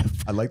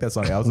 I like that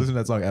song. I was listening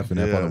to that song F and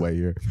F on the way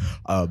here.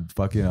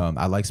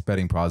 I like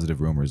spreading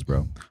positive rumors,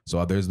 bro.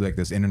 So there's like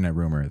this internet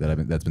rumor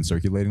that's been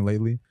circulating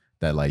lately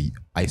that like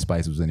Ice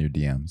Spice was in your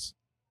DMs.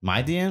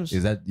 My DMs?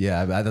 Is that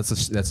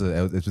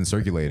it's been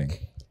circulating.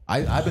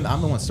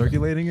 I'm the one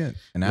circulating it.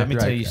 And Let me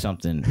after tell you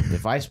something.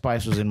 If Ice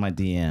Spice was in my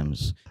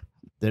DMs,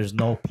 there's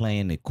no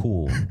playing it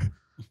cool.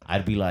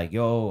 I'd be like,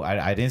 yo,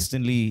 I'd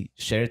instantly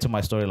share it to my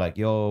story like,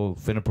 yo,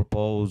 finna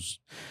propose.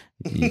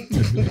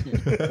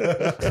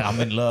 I'm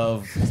in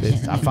love.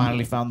 I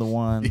finally found the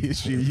one.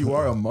 You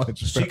are a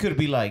munch. She could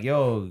be like,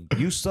 yo,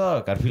 you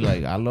suck. I'd be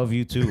like, I love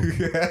you too.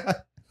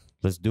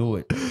 Let's do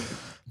it.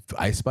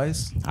 Ice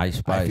Spice? Ice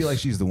Spice. I feel like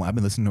she's the one. I've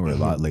been listening to her a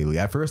lot lately.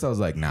 At first, I was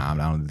like, nah, I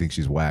don't think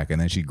she's whack.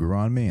 And then she grew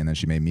on me, and then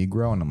she made me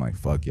grow. And I'm like,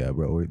 fuck yeah,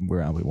 bro.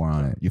 We're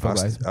on it. You fuck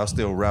with Ice? I'll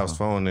still Ralph's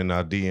phone and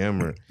I'll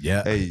DM her.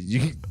 Yeah. Hey,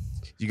 you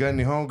got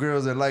any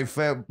homegirls that like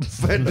fat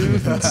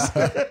dudes?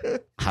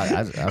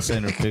 I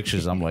send her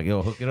pictures. I'm like,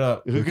 yo, hook it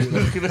up. Hook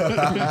it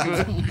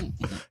up.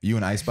 You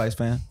an Ice Spice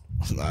fan?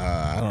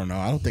 I don't know.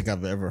 I don't think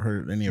I've ever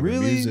heard any of her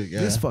Really? music.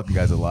 Yeah. This fucking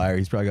guy's a liar.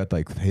 He's probably got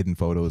like hidden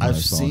photos on I've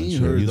his phone.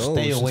 seen her. You though.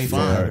 stay away She's from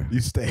fine.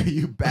 her.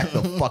 You back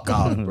the fuck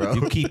off, bro.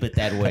 You keep it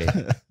that way.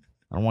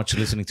 I don't want you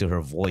listening to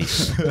her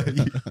voice.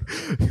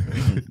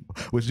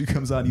 When she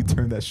comes on, you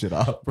turn that shit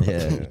off, bro.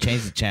 Yeah, you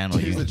change the channel.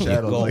 Change You the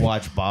channel, go like-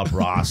 watch Bob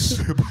Ross.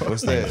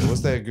 What's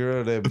that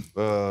girl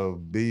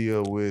that be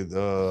with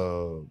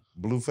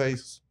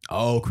Blueface?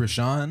 Oh,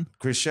 Krishan?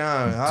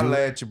 Krishan,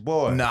 holla at your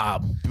boy. Nah,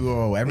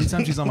 bro. Every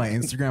time she's on my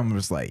Instagram, I'm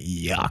just like,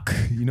 yuck.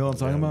 You know what I'm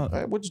talking about?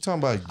 Hey, what you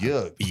talking about?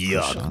 Yuck.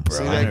 Yuck, bro.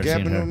 See I that never gap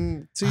seen in her.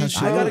 them teeth?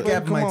 I got a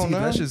gap in my Come on teeth. now.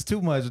 That shit's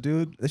too much,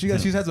 dude. She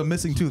has a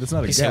missing tooth. That's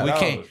not a He gap.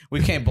 said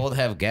we can't both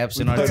have gaps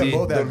in our both teeth.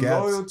 have The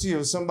gaps. loyalty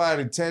of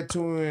somebody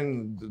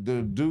tattooing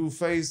the dude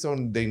face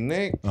on their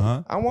neck,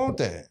 I want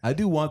that. I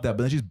do want that,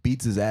 but then she just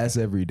beats his ass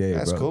every day,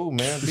 That's bro. cool,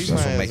 man. Beat That's my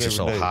what ass makes her every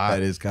so day. hot.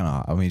 That is kind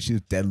of. I mean,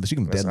 she's dead. She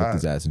can That's deadlift hot.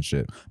 his ass and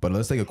shit. But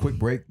let's take a quick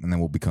break, and then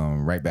we'll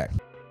become right back.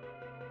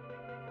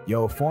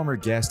 Yo, former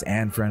guest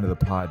and friend of the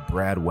pod,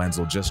 Brad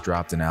Wenzel, just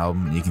dropped an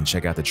album, and you can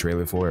check out the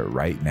trailer for it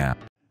right now.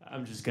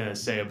 I'm just gonna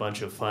say a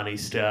bunch of funny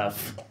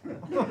stuff.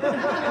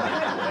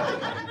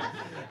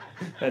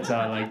 That's how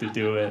I like to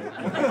do it.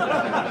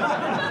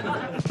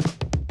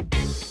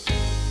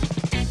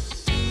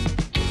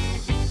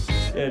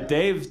 Yeah,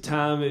 Dave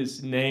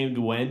Thomas named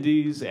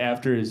Wendy's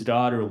after his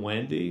daughter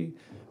Wendy,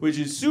 which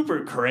is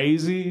super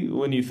crazy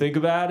when you think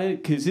about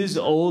it, because his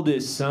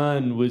oldest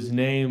son was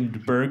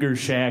named Burger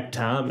Shack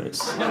Thomas.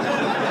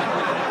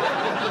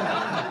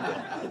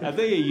 I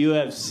think a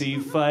UFC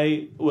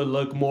fight would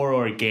look more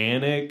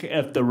organic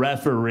if the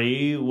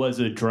referee was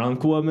a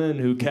drunk woman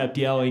who kept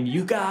yelling,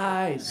 "You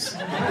guys!"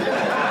 I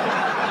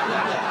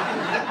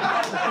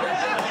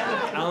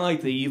don't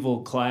like the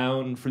evil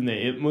clown from the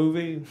It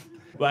movie,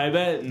 but I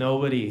bet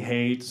nobody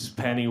hates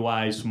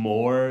Pennywise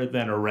more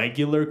than a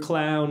regular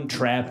clown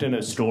trapped in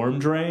a storm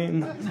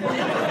drain.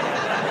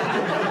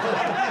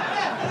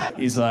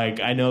 He's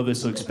like, "I know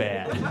this looks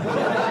bad,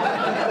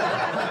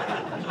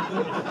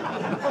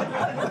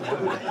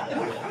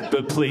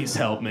 but please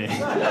help me." I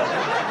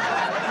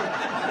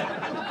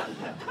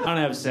don't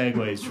have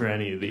segues for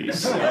any of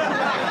these.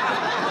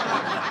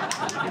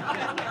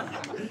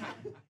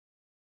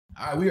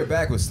 All right, we are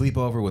back with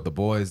Sleepover with the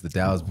boys, the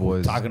Dallas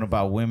boys. Talking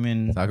about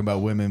women Talking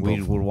about women.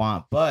 we would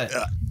want, but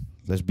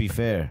let's be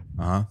fair.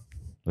 Uh-huh.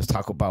 Let's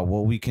talk about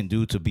what we can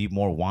do to be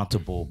more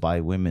wantable by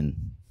women.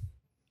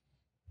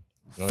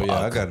 Oh,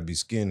 yeah, I got to be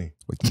skinny.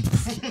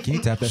 Can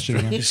you tap that shit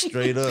again?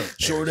 Straight up.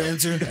 Short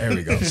answer. There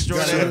we go.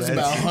 Short answer is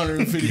about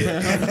 150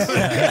 pounds.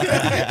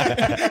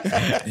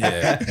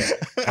 Yeah.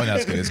 Oh,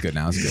 that's good. It's good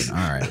now. It's good.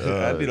 All right.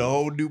 I need a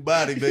whole new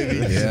body, baby.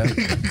 Yeah.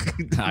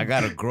 I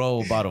gotta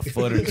grow about a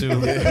foot or two.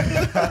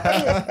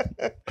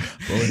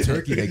 Well, in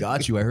Turkey, they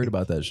got you. I heard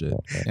about that shit.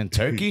 In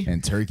Turkey?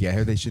 In Turkey, I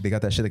heard they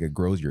got that shit like it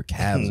grows your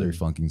calves or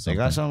fucking something.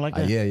 They got something like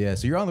that? Yeah.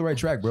 So you're on the right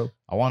track, bro.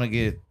 I want to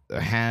get a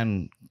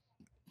hand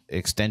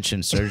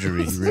extension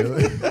surgery.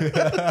 Really?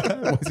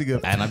 What's he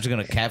good? And I'm just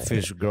gonna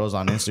catfish girls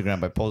on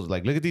Instagram by posting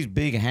like, look at these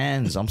big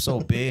hands. I'm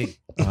so big.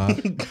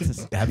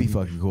 That'd be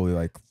fucking cool. You're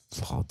like,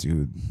 oh,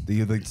 dude. Do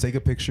you like take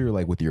a picture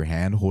like with your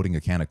hand holding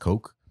a can of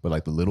Coke, but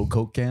like the little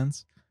Coke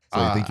cans? So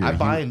I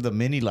buy the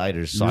mini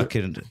lighters so I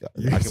can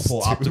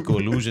pull optical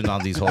illusion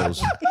on these holes.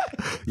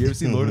 You ever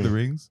seen Lord of the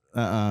Rings?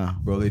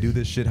 Bro, They do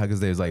this shit because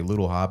there's like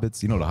little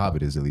hobbits. You know what a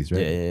hobbit is at least, right?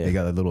 Yeah. They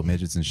got like little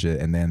midgets and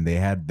shit, and then they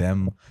had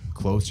them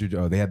closer.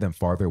 They had them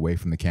farther away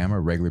from the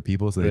camera, regular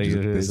people, so they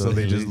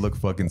just look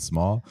fucking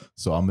small.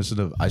 So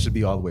I should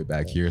be all the way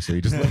back here, so you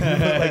just look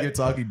like you're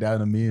talking down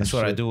to me. That's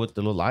what I do with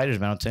the little lighters,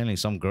 man. I'm telling you,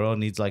 some girl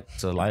needs like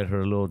to light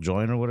her little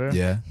joint or whatever.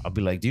 Yeah. I'll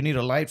be like, do you need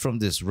a light from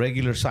this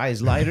regular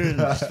size lighter?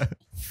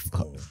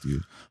 Fuck,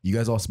 dude. You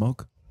guys all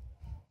smoke?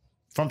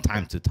 From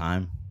time to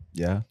time.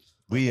 Yeah.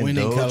 When in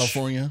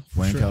California.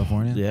 When in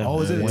California? Yeah.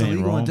 Oh, is it When in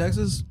illegal in Rome.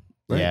 Texas?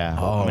 Right? Yeah.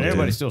 Oh, I mean,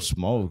 everybody dude. still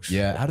smokes.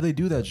 Yeah. How do they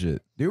do that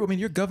shit? Dude, I mean,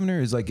 your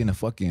governor is like in a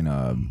fucking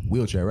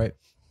wheelchair, right?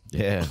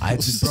 Yeah.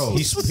 Bro.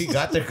 He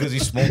got there because he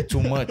smoked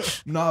too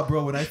much. Nah,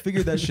 bro. When I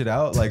figured that shit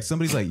out, like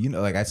somebody's like,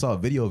 like I saw a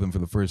video of him for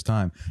the first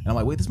time, and I'm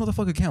like, wait, this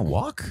motherfucker can't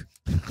walk.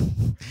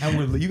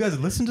 And you guys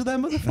listen to that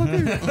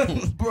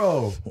motherfucker,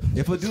 bro.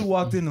 If a dude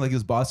walked in and like he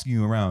was bossing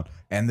you around,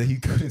 and then he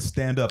couldn't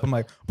stand up, I'm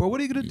like, bro,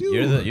 what are you gonna do?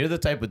 You're the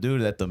type of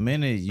dude that the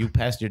minute you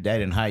passed your dad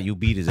in height, you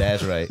beat his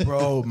ass right.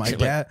 Bro, my You're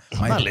dad.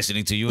 I'm not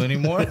listening to you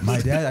anymore. My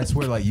dad, I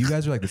swear, like you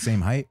guys are like the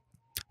same height.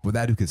 But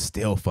that dude could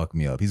still fuck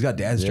me up. He's got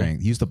dad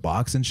strength. He used to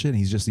box and shit. And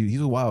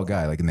he's a wild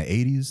guy, like in the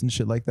 80s and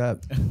shit like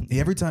that.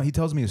 Every time he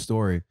tells me a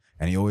story,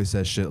 and he always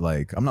says shit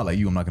like, I'm not like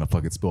you, I'm not gonna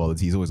fucking spill all the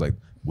tea. He's always like,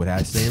 what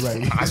I say,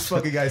 right? This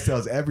fucking guy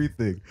tells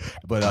everything.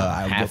 But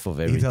half of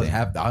everything. He tells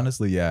half,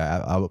 honestly,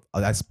 yeah.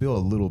 I spill a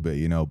little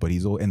bit, but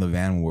he's in the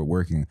van when we're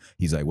working.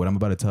 He's like, what I'm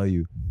about to tell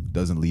you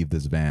doesn't leave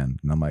this van.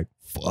 And I'm like,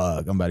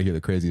 fuck, I'm about to hear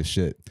the craziest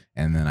shit.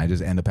 And then I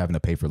just end up having to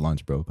pay for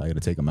lunch, bro. I got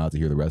to take him out to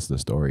hear the rest of the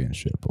story and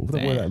shit. But what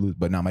I lose?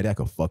 But now my dad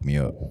could fuck me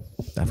up.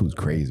 That fool's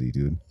crazy,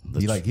 dude.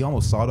 He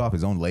almost sawed off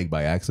his own leg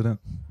by accident.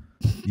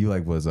 He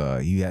like was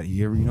you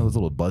ever those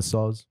little buzz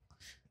saws?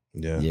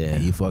 Yeah.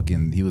 And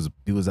he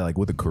was like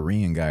with a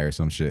Korean guy or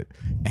some shit,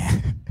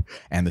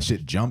 and the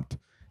shit jumped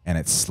and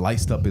it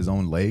sliced up his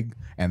own leg,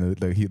 and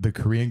the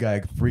Korean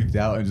guy freaked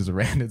out and just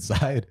ran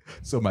inside.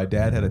 So my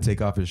dad had to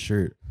take off his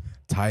shirt,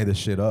 tie the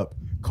shit up,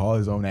 call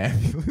his own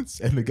ambulance,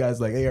 and the guy's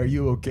like, hey, are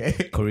you okay?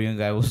 Korean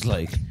guy was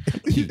like,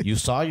 you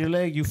saw your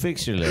leg, you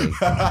fixed your leg.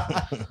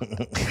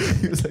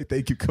 He was like,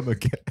 thank you, come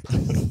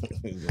again.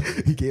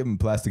 He gave him a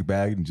plastic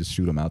bag and just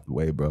shoot him out the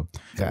way, bro.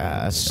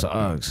 God, that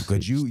sucks.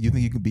 Could you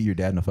think you could beat your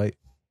dad in a fight?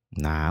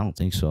 Nah, I don't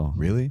think so.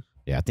 Really?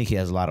 Yeah, I think he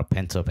has a lot of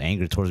pent up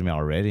anger towards me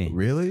already.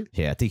 Really?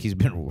 Yeah, I think he's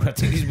been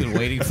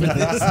waiting for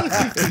this.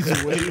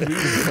 He's waiting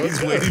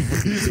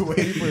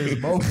for his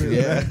moment.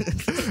 Yeah.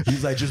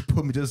 He's like, just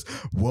put me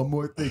one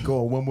more thing,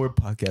 go on one more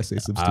podcast, say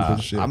some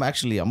stupid shit. I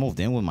moved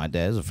in with my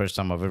dad. It's the first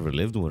time I've ever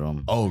lived with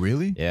him. Oh,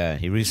 really? Yeah,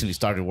 he recently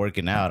started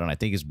working out, and I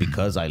think it's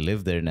because I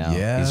live there now.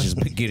 Yeah. He's just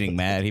been getting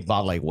mad. He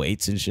bought like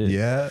weights and shit.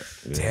 Yeah.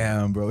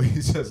 Damn, bro.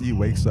 He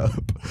wakes up.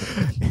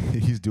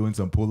 He's doing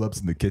some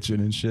pull-ups in the kitchen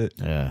and shit.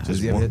 Yeah.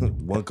 Just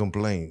one complaint.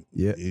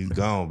 Yeah. He's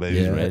gone, baby.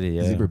 He's ready,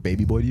 yeah. Has he ever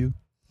baby boyed you?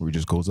 Or he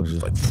just goes up and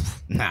just like,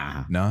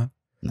 Nah. nah?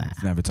 Nah.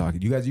 He's never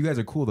talking. You guys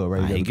are cool though,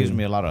 right? He gives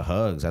me a lot of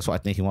hugs. That's why I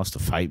think he wants to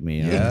fight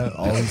me. Yeah.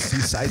 Oh,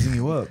 he's sizing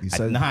you up.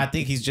 I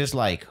think he's just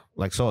like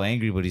so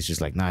angry, but he's just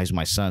like, nah, he's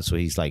my son. So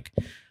he's like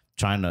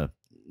trying to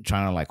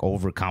like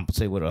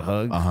overcompensate with a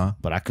hug.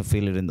 But I could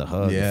feel it in the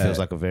hug. Yeah. It feels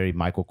like a very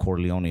Michael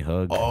Corleone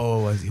hug.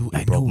 Oh, I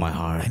broke knew, my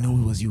heart. I know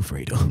it was you,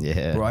 Fredo.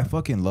 Yeah. Bro, I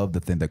fucking love the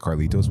thing that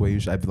Carlitos way.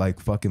 I like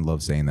fucking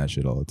love saying that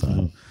shit all the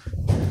time.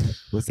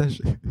 What's that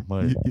shit?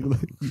 What?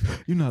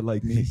 You're not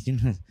like me.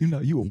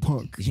 You a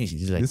punk.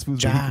 He's like, This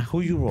was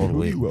who you roll Who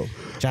with? you roll?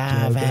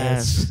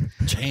 Javas.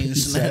 Chain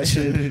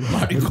snatching.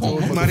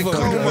 Maricon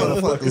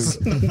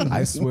motherfuckers.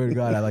 I swear to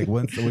God, I like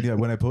when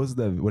I posted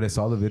that, when I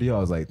saw the video, I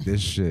was like,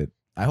 this shit.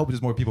 I hope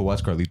just more people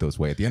watch Carlitos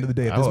Way. At the end of the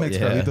day, if this makes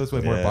Carlitos Way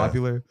more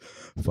popular,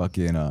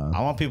 fucking. I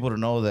want people to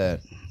know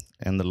that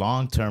in the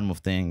long term of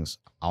things,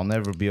 I'll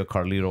never be a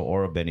Carlito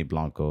or a Benny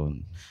Blanco.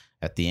 And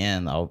at the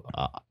end,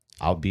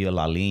 I'll be a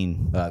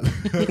Lalin. But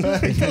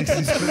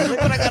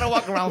I gotta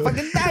walk around with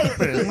fucking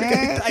diapers,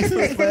 man. I'm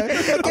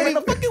in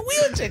a fucking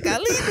wheelchair,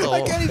 Carlito.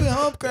 I can't even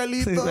hump,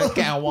 Carlitos. I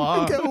can't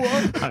walk.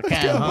 I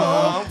can't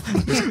hump.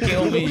 Just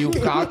kill me, you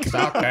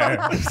cocksucker.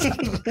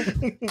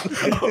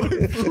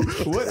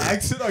 What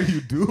accent are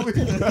you doing?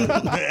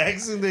 The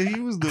accent that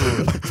he was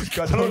doing.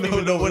 I don't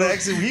even know what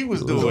accent he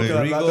was doing.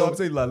 I'm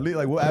saying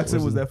like what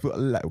accent was that for?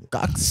 Like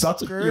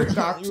cocksucker?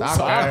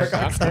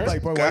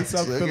 Like bro, white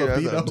South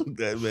Filipino. I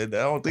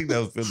don't think that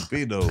was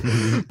Filipino.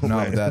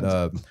 No,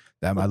 that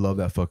I love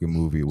that fucking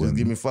movie. Just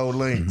give me 4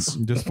 links.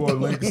 Just 4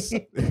 links.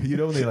 You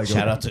know they like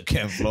Shout out to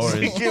Ken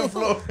Flores. Ken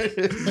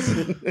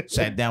Flores.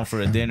 Sat down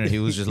for a dinner. He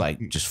was just like,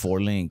 just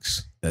 4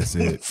 links. That's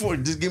it.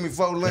 Just give me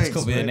 4 links. That's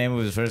gonna be the name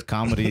of his first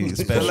comedy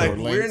special. Like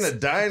we're in a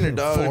diner,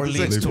 dog. 4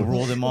 links to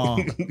rule them all.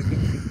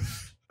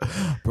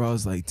 Bro, I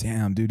was like,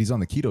 damn, dude, he's on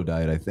the keto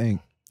diet, I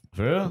think.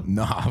 For real?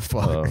 Nah,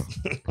 fuck.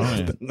 I don't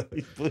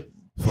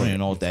even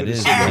know what that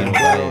is.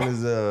 On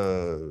his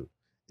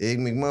egg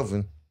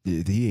McMuffin.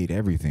 Yeah, he ate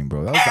everything,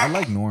 bro. I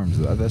like Norms.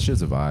 That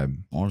shit's a vibe.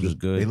 Norms is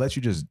good. They let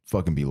you just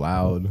fucking be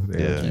loud.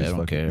 They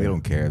don't care. They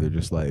don't care. They're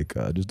just like,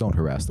 just don't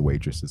harass the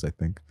waitresses, I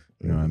think.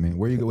 You know what I mean?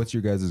 Where you go? What's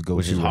your guys' go-to?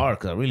 Which is hard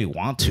because I really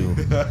want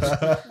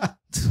to.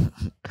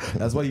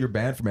 That's why you're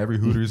banned from every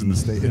Hooters in the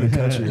state, in the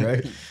country,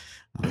 right?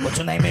 What's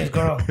your name is,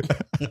 girl?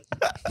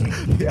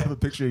 They have a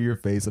picture of your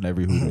face on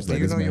every Hooters. Do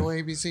like, you this know man. your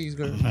ABCs,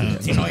 girl? Do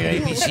you know your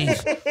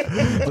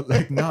ABCs? But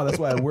like, no, that's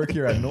why I work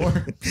here at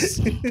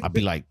Norms. I'd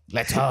be like,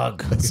 let's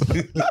hug. Let's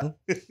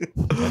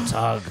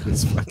hug.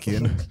 It's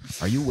fucking.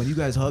 When you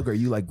guys hug? Are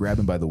you like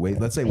grabbing by the waist?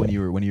 Let's say when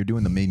you're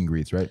doing the meet and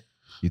greets, right?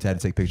 You had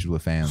to take pictures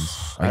with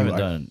fans. I haven't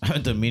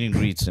done meet and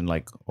greets in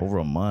like over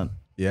a month.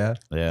 Yeah,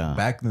 yeah.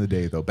 Back in the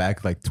day, though,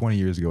 back like 20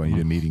 years ago, when you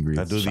did meet and greets.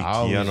 I do the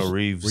Keanu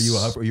Reeves. Were you a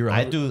hover?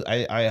 I do.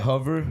 I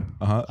hover.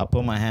 I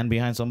put my hand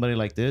behind somebody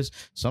like this.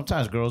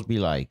 Sometimes girls be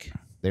like,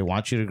 they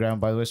want you to grab them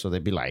by the way, so they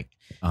be like,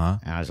 and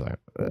I was like,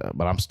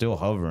 but I'm still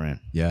hovering.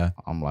 Yeah.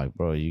 I'm like,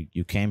 bro,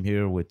 you came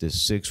here with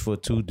this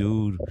 6'2"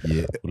 dude.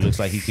 Yeah. Who looks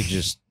like he could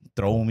just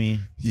throw me.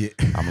 Yeah.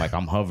 I'm like,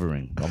 I'm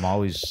hovering. I'm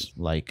always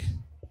like.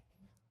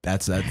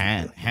 That's that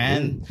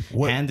hand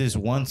is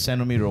 1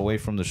 centimeter away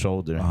from the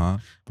shoulder.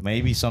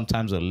 Maybe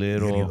sometimes a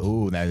little.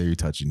 Oh, now you're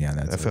touching. Yeah,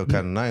 that felt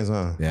kind of nice,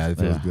 huh? Yeah, it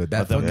feels good.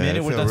 That but the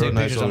minute we're done taking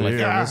pictures, I'm like,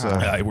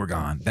 yeah, we're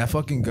gone. That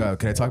fucking.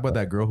 Can I talk about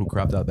that girl who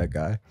cropped out that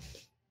guy?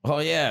 Oh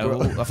yeah,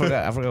 I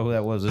forgot who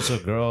that was. It's a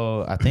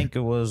girl. I think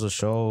it was a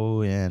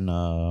show in.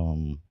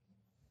 Man,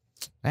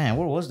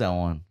 where was that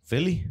one?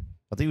 Philly.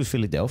 I think it was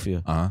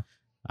Philadelphia. I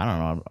don't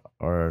know,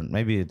 or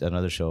maybe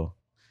another show,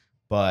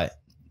 but.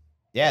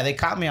 Yeah, they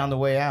caught me on the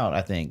way out,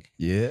 I think.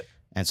 Yeah.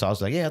 And so I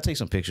was like, yeah, I'll take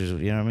some pictures.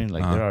 You know what I mean?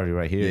 Like, they're already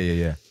right here.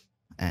 Yeah.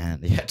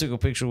 And I took a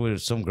picture with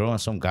some girl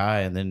and some guy.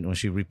 And then when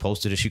she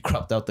reposted it, she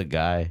cropped out the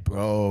guy.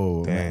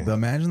 Bro,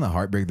 imagine the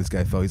heartbreak this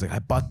guy felt. He's like, I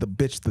bought the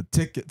bitch the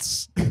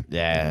tickets.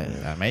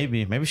 Yeah,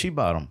 maybe she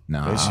bought him.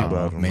 Nah, she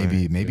bought him.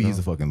 Maybe he's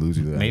a fucking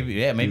loser.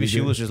 Maybe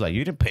she was just like,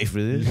 you didn't pay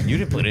for this. You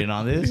didn't put in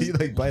on this. You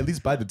like at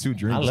least buy the 2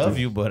 drinks. I love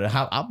you, but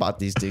I bought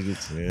these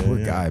tickets.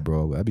 Poor guy,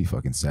 bro. That'd be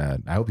fucking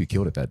sad. I hope he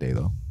killed it that day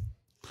though.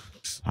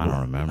 I don't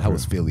remember. How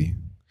was Philly?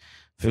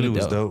 Philly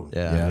was dope.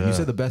 Yeah. You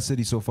said the best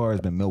city so far has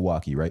been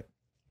Milwaukee, right?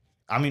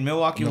 I mean,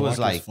 Milwaukee was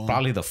like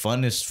probably the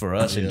funnest for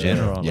us in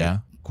general. Yeah. Like,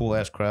 cool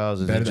ass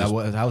crowds.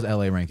 How's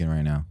LA ranking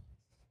right now?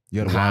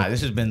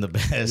 This has been the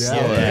best.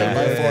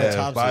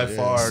 By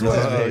far.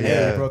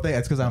 Yeah, bro.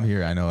 That's because I'm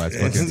here. I know that's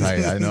fucking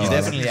tight. I know. You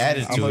definitely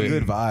added to it. I'm a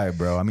good vibe,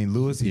 bro. I mean,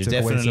 Lewis, you're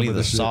definitely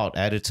the salt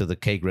added to the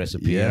cake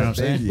recipe. You know what I'm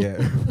saying?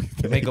 Yeah.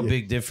 You make a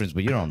big difference,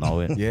 but you don't know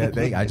it. Yeah,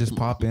 I just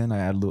pop in. I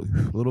add a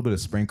little bit of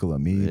sprinkle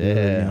of meat. Yeah,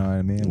 you know what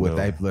I mean.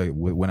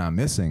 When I'm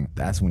missing,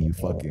 that's when you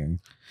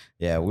fucking.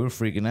 Yeah, we were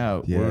freaking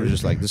out. Yeah. We were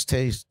just like, this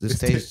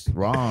tastes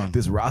wrong.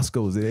 This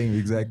Roscoe's, it ain't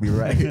exactly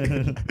right.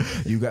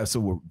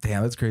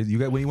 Damn, that's crazy.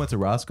 When you went to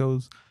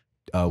Roscoe's,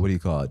 what do you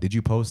call it? Did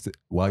you post it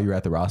while you were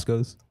at the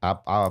Roscoe's?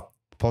 I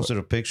posted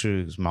a picture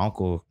because my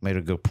uncle made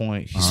a good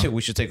point. He said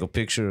we should take a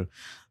picture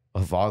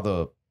of all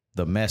the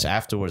mess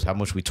afterwards, how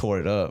much we tore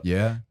it up.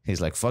 Yeah. He's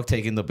like, fuck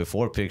taking the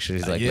before picture.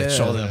 He's like, let's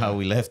show them how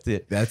we left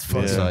it. That's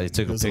funny. So he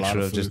took a picture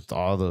of just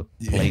all the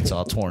plates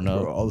all torn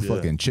up. Bro, all the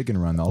fucking chicken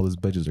run, all those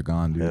bitches are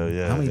gone, dude.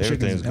 Yeah. How many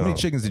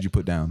chickens did you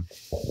put down?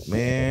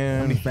 Man.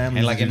 How many families?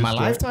 And like in my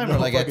lifetime or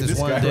like at this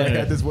one dinner?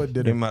 At this one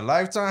dinner. In my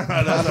lifetime?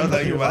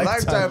 In my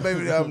lifetime,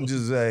 baby, I'm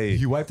just saying.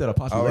 You wiped out a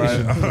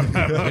population.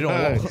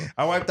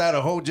 I wiped out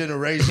a whole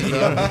generation.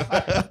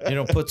 You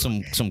don't put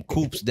some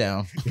coops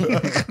down.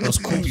 Those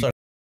coops are.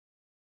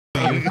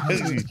 I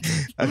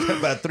got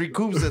about 3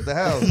 coops at the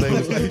house,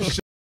 baby.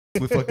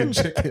 With fucking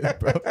chicken,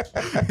 bro.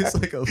 It's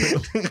like a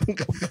little.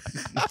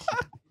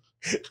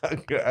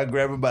 I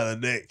grab him by the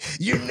neck.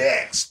 You're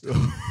next.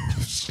 Oh,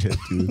 shit,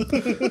 dude.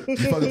 You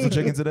fucking some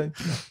chicken today?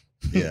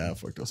 Yeah, I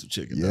fucked up some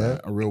chicken. Yeah,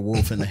 a real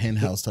wolf in the hen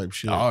house type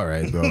shit. All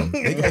right, bro.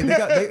 They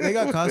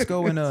got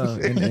Costco in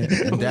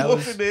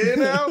Dallas. Wolf in the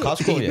hen house.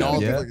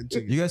 Costco, yeah.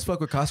 You guys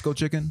fuck with Costco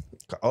chicken?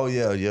 Oh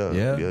yeah.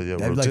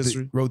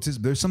 Rotisserie.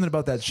 There's something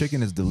about that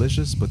chicken is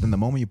delicious, but then the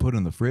moment you put it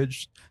in the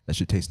fridge, that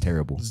shit tastes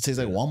terrible. Does it taste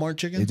like Walmart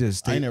chicken?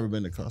 I ain't never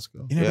been to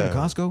Costco. You never been to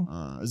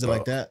Costco? Is it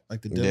like that?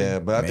 Like the deli? Yeah,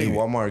 but I think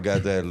Walmart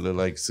got that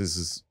like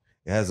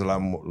it has a lot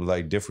more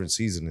like different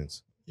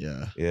seasonings.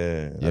 Yeah.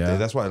 I think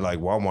that's why I like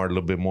Walmart a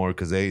little bit more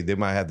because they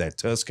might have that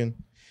Tuscan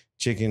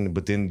chicken,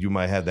 but then you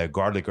might have that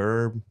garlic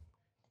herb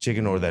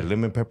chicken or that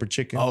lemon pepper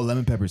chicken. Oh,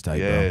 lemon pepper's tight.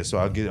 Yeah, bro. so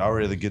I'd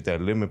rather get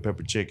that lemon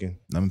pepper chicken.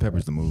 Lemon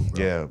pepper's the move,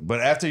 bro. Yeah, but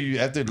after he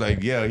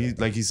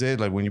said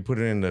like when you put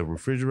it in the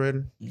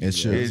refrigerator,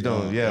 it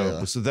don't.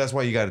 Yeah, so that's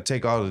why you got to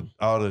take all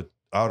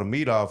the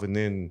meat off and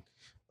then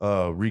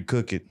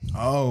recook it.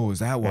 Oh, is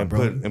that one, And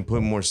bro?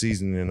 put more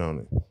seasoning on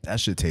it. That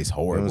shit tastes You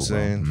know horrible. what I'm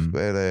saying?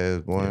 Bro.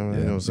 Badass boy. You know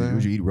what I'm saying?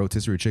 Would you eat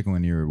rotisserie chicken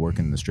when you were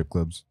working in the strip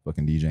clubs,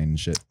 fucking DJing and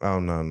shit? Oh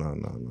no.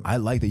 I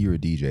like that you were a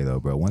DJ though,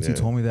 bro. Once you Yeah.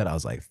 told me that, I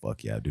was like,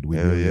 fuck yeah, dude. We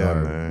Hell really yeah,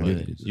 are. man.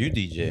 You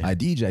DJ. I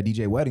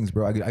DJ weddings,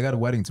 bro. I got a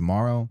wedding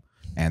tomorrow,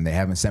 and they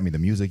haven't sent me the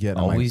music yet.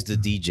 I'm like, Always the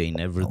DJ,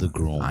 never the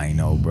groom. I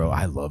know, bro.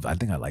 I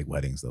think I like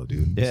weddings though,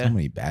 dude. There's Yeah. so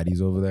many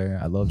baddies over there.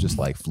 I love just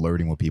like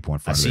flirting with people in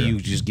I front of see them. you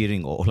just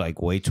getting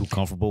like way too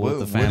comfortable with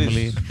What- the what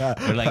family. is-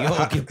 You're like,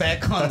 yo, get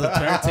back on the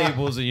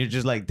turntables, and you're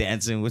just like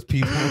dancing with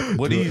people.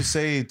 What do you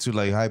say to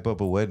like hype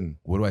up a wedding?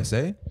 What do I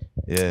say?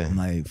 Yeah. I'm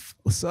like,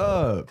 what's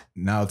up?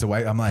 Now to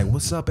white, I'm like,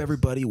 what's up,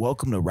 everybody?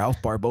 Welcome to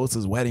Ralph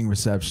Barbosa's wedding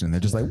reception. They're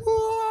just like,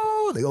 whoa.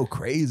 They go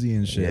crazy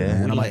and shit, Yeah.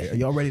 man. I'm like, are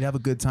y'all ready to have a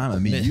good time? I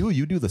mean,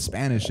 you do the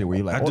Spanish shit where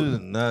you like, I do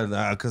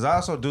because I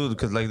also do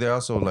because like they're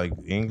also like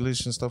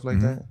English and stuff like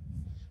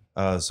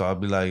that. So I'll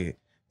be like,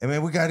 hey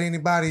man, we got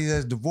anybody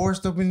that's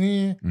divorced up in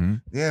here?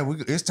 Yeah,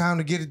 it's time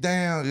to get it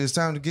down. It's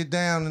time to get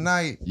down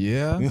tonight.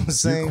 yeah, You know what I'm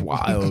saying? You're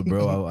wild,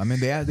 bro. I mean,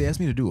 they asked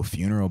me to do a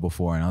funeral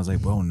before, and I was like,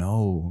 bro,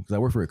 no, because I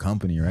work for a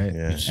company, right?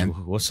 Yeah.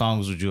 And What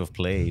songs would you have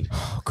played?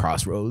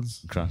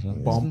 Crossroads. You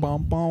Boom,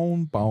 boom,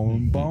 boom,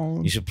 boom,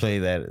 boom. should play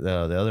that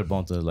the other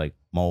bone to like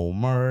Mo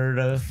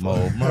Murder,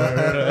 Mo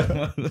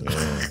Murder.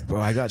 Bro,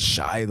 I got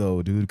shy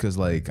though, dude, because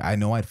like I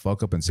know I'd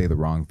fuck up and say the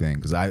wrong thing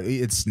because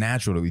it's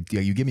natural. You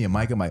give me a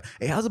mic, I'm like,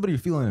 hey, how's everybody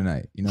feeling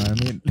tonight? You know what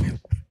I mean?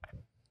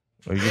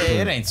 Hey,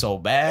 it ain't so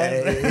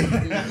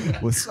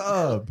bad. What's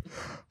up?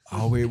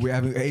 Oh, we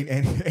having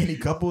any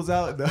couples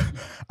out?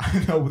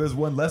 I know there's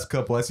one less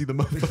couple. I see the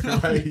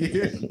motherfucker right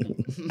here.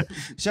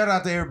 Shout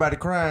out to everybody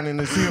crying in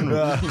the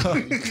funeral.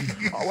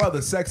 Oh, wow,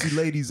 the sexy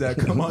ladies that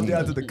come on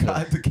down to the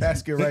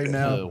casket right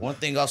now. One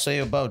thing I'll say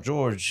about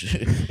George,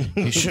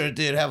 he sure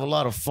did have a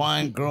lot of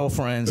fine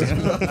girlfriends.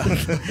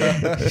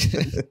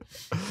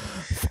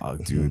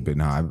 Fuck, dude, but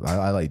nah,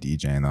 I like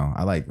DJing though.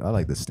 I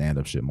like the stand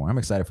up shit more. I'm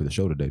excited for the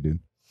show today, dude.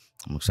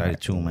 I'm excited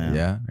too, man.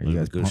 Yeah, are you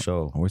guys good pumped?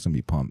 show? We're gonna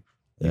be pumped.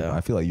 Yeah.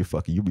 I feel like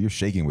you're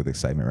shaking with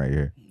excitement right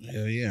here.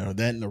 Hell yeah,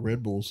 that and the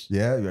Red Bulls.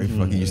 Yeah, you're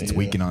fucking just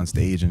tweaking on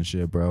stage and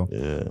shit, bro.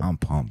 Yeah. I'm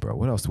pumped, bro.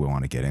 What else do we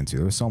want to get into?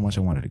 There was so much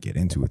I wanted to get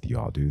into with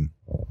y'all, dude.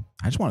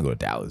 I just want to go to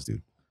Dallas,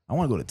 dude. I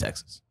want to go to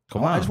Texas.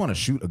 I just want to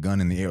shoot a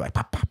gun in the air like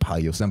pop, pop, pop,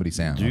 Yosemite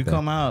Sam. Do you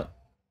come out?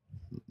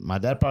 My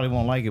dad probably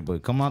won't like it,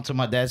 but come out to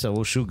my dad's house.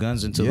 We'll shoot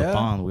guns into the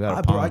pond. We got a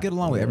pond. Bro, I get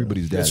along with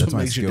everybody's dad. That's what my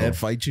makes skill. your dad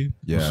fight you.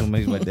 Yeah. That's what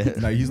makes my dad.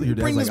 No, usually your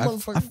Bring dad's like,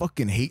 this I motherfucker.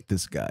 fucking hate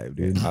this guy,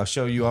 dude. I'll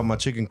show you all my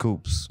chicken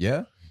coops.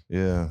 Yeah.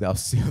 Yeah. I'll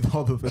see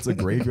all the it's a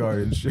graveyard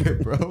and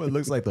shit, bro. It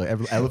looks like the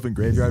elephant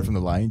graveyard from the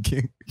Lion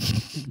King.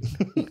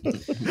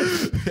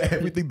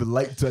 Everything the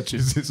light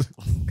touches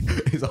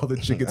is all the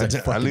chickens.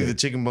 I leave the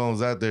chicken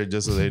bones out there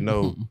just so they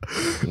know.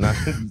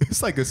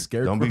 It's like a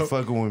scarecrow. Don't be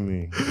fucking with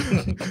me.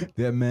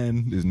 That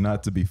man is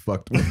not to be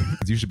fucked with.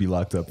 You should be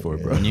locked up for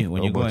it, bro.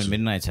 When you go in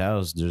Midnight's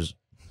house, there's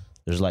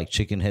like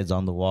chicken heads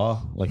on the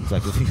wall, like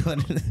if you go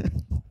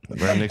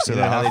Right next to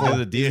the how they do apple.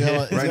 the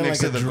deer. Right next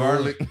to the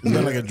garlic. He's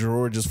got like a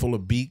drawer just full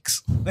of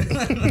beaks.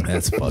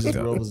 That's fucked Just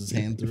up. rubs his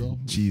hand through 'em.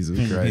 Jesus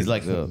Christ. He's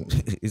like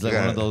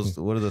one of those.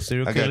 What are the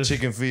serial I killers? got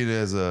chicken feet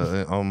as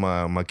on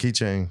my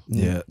keychain.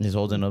 Yeah. He's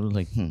holding up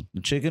like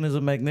the chicken is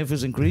a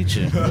magnificent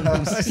creature.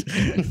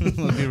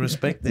 Must be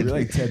respected. You're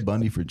like Ted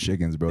Bundy for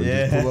chickens, bro. You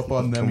just Yeah. pull up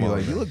on them. Come You're on,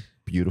 like, you look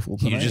beautiful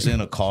You're tonight. just in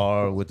a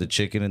car with the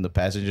chicken in the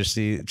passenger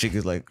seat.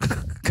 Chicken's like,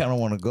 kind of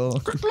want to go.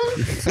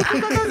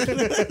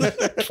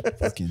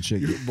 fucking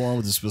chicken. You're born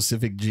with a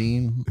specific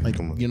gene. Like,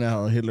 you know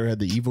how Hitler had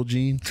the evil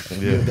gene? You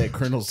Yeah. have that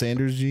Colonel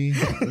Sanders gene.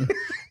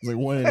 It's like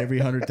one in every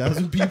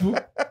 100,000 people.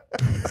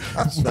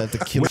 So I have to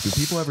kill Do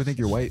people ever think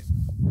you're white?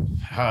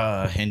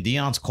 And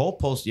Dion's Cole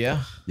post,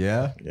 yeah.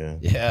 Yeah. Yeah.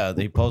 Yeah,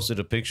 they posted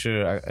a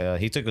picture.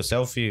 He took a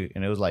selfie,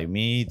 and it was like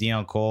me,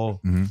 Dion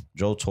Cole,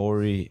 Joe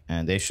Torre,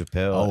 and Dave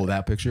Chappelle. Oh,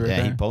 that picture right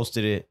Yeah, he there?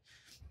 posted it,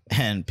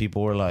 and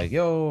people were like,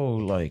 "Yo,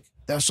 like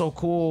that's so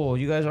cool!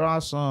 You guys are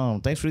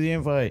awesome! Thanks for the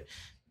invite."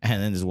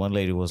 And then this one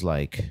lady was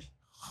like,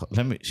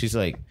 She's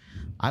like,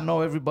 "I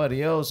know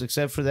everybody else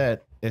except for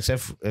that,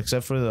 except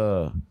for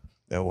the."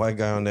 That white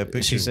guy on that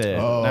picture. She said,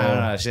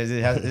 "No." She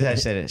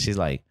said it. She's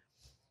like,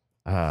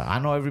 "I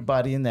know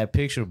everybody in that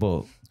picture,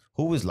 but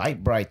who is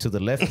light bright to the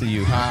left of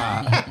you?"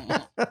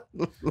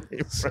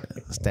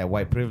 It's that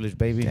white privilege,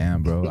 baby.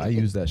 Damn, bro. I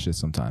use that shit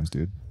sometimes,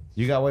 dude.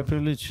 You got white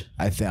privilege?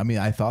 I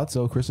thought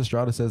so. Chris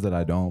Estrada says that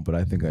I don't, but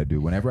I think I do.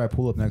 Whenever I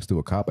pull up next to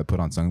a cop, I put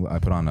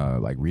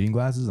on like reading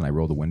glasses and I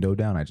roll the window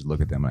down. I just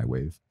look at them and I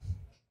wave.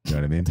 You know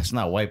what I mean? That's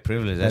not white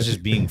privilege. That's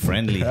just being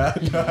friendly.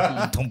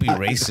 Don't be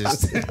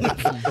racist.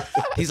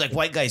 He's like,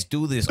 white guys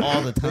do this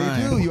all the They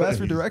time. do. You ask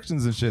for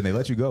directions and shit, and they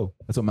let you go.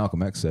 That's what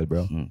Malcolm X said,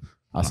 bro.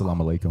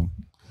 Assalamu alaikum.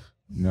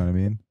 You know what I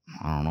mean?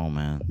 I don't know,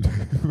 man.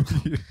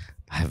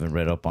 I haven't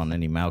read up on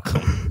any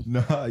Malcolm.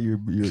 Nah, you're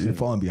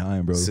falling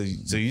behind, bro. So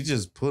you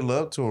just pull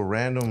up to a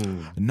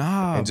random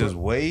Nah, and just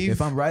bro. wave?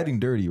 If I'm riding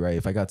dirty, right?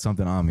 If I got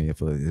something on me,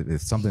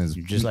 if something is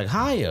You're just like,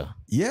 hiya.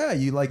 yeah,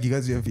 you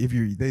guys, if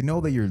you're, they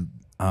know that you're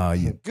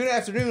Good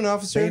afternoon,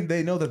 officer.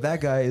 They know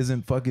that guy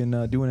isn't fucking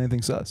doing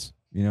anything sus.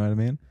 You know what I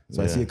mean?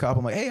 So I see a cop.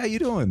 I'm like, hey, how you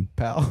doing,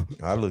 pal?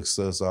 I look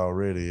sus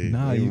already,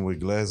 even with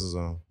glasses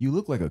on. You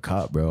look like a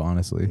cop, bro.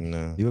 Honestly,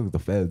 Nah. You look like the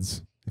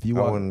feds. If you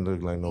I wouldn't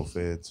look like no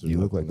feds. You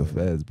look like the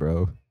feds,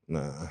 bro.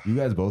 Nah. You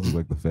guys both look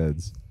like the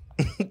feds.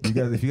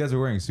 If you guys are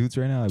wearing suits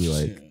right now, I'd be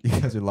like,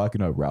 you guys are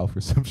locking up Ralph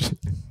or some shit.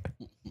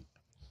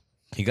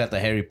 He got the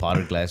Harry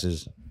Potter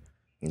glasses.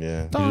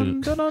 Yeah.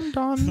 Dun, dun, dun,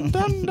 dun,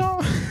 dun,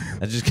 dun.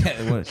 I just can't.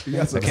 I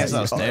can't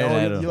stop staring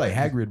at him. You're like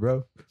Hagrid,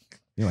 bro.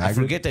 You know, I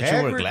forget that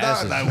you wear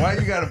glasses. Dog, like, why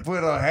you gotta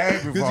put on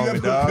Hagrid for me,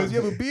 dog? Because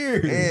you have a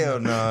beard. Hell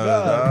no,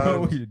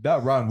 dog. Bro,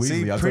 not Ron Weasley.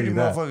 See, I'll pretty tell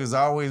you that. motherfuckers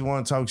always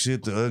want to talk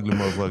shit to ugly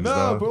motherfuckers, No,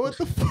 dog. bro, what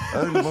the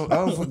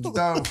fuck?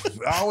 Dog,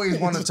 I always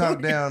want to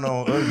talk down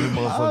on ugly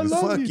motherfuckers.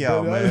 Fuck you,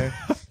 y'all, bro. man.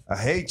 I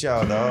hate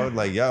y'all, dog.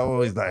 Like, y'all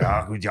always like,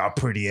 oh, y'all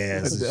pretty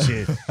ass and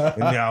shit.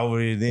 And y'all over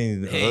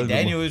then. Hey,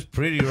 Daniel is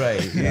pretty, right?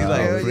 He's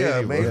like, Hell pretty,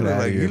 yeah, man. He Get look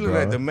outta like, here, he look bro.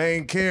 like the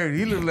main character.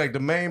 He look like the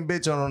main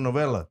bitch on a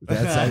novella.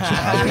 That's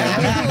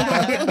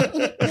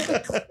actually.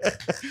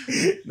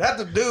 Not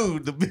the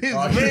dude, the bitch,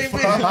 Oh, the main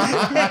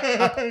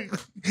bitch.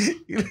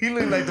 He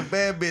look like the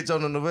bad bitch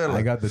on the novella.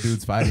 I got the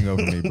dudes fighting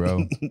over me,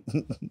 bro.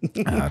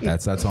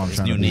 That's all I'm his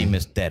trying new to name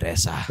is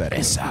Teresa.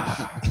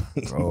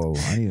 Bro,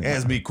 I need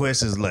Ask me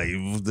questions like,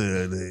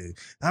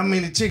 how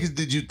many chickens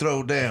did you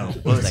throw down?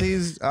 But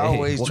he's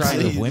always what trying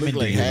kind of to. women Look do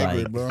like you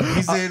Hagrid, like? bro.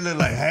 He said it look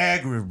like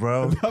Hagrid,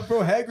 bro.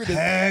 Bro,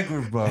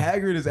 Hagrid, bro.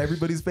 Hagrid is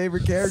everybody's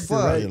favorite character,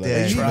 Fuck right?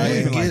 that. You Try don't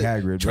even and like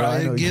Hagrid, bro. Try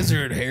I know a you-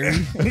 gizzard, Harry.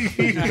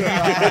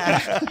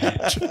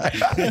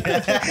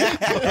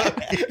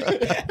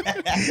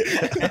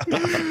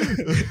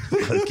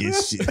 Fuck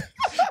his shit.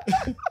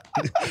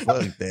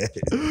 Fuck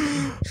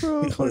that.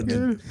 Bro,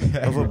 fucking-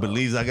 Motherfucker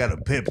believes I got a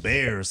pet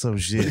bear or some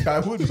shit. I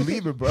wouldn't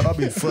believe it, bro. I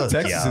mean, Fuck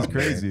Texas y'all, is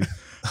crazy. man.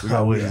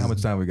 How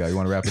much time we got? You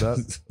want to wrap it up?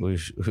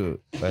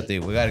 I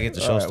think we gotta get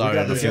the show All right, started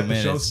we in got a to few get the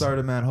show minutes.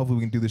 started, man. Hopefully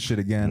we can do this shit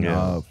again.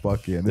 Yeah.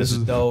 Fuck yeah. This is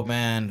dope,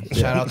 man.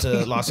 Shout out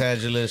to Los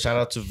Angeles. Shout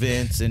out to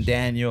Vince and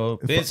Daniel.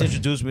 Vince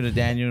introduced me to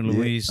Daniel and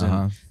Luis,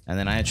 and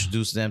then I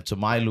introduced them to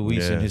my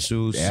Luis and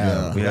Jesus.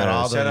 Yeah. We got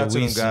all the shout out to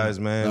them Luis guys,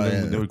 man. Oh,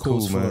 yeah. They were Cool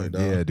cool, as man. fuck,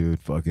 dog. Yeah, dude.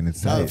 Fucking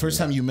it's No, tight. the first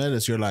time you met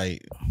us, you're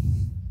like,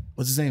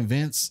 what's his name?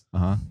 Vince?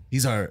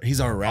 He's our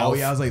Ralph. Oh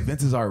yeah, I was like,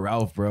 Vince is our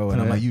Ralph, bro.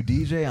 And I'm like, you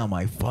DJ? I'm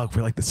like, fuck,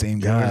 we're like the same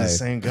You're guy. the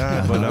same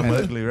guy, but I'm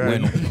ugly,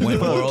 right? When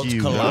Fuck worlds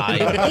you, collide,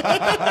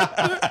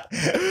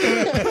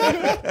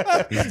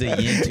 he's the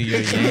yin to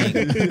your yang.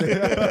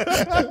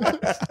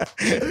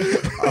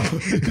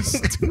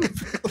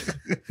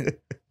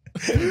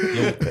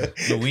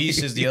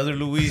 Luis is the other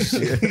Luis,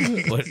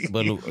 but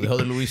the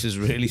other Luis is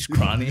really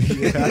scrawny.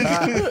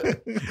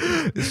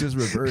 It's just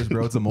reverse,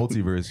 bro. It's a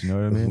multiverse. You know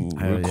what I mean?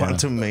 We're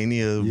Quantum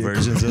Mania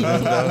versions of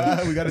them,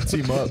 dog. We got to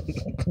team up.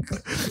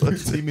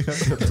 Teaming up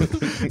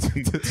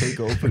to take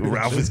over.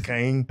 Ralph is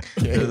Kang.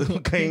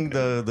 Kang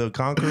the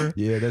Conqueror.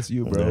 Yeah, that's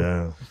you, bro.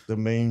 Yeah, the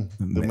main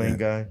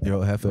guy.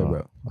 Yo, Hefe,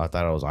 bro. I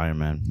thought I was Iron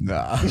Man.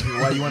 Nah.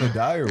 Why, you want to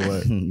die or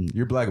what?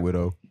 You're Black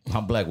Widow.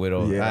 I'm Black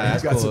Widow. Yeah,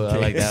 That's cool. I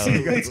like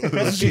that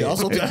one. She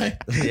also died.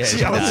 Yeah,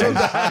 She also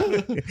died.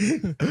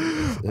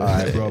 All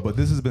right, bro. But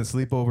this has been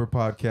Sleepover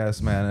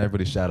Podcast, man.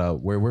 Everybody shout out.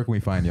 Where can we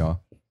find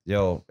y'all?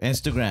 Yo,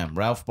 Instagram,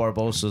 Ralph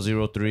Barbosa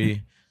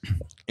 03.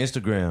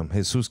 Instagram,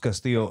 Jesus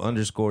Castillo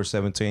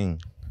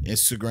 _17.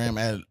 Instagram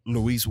at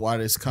Luis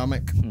Juarez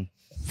Comic.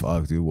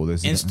 Fuck, dude. Well,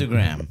 this is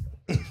Instagram.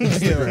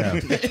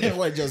 Instagram.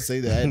 Why just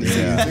say that?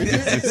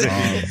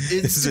 Instagram.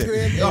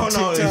 Instagram. Oh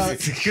no, TikTok.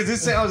 because it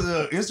sounds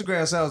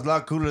Instagram sounds a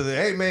lot cooler than.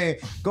 Hey man,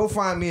 go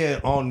find me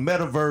on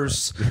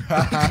Metaverse.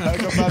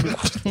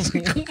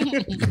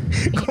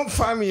 Go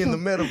find me in the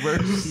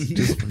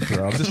Metaverse.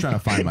 Bro, I'm just trying to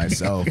find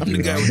myself. I'm the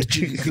dude. guy with the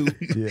chicken coop.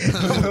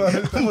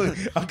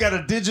 Yeah. I've got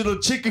a digital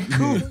chicken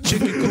coop.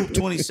 Chicken Coop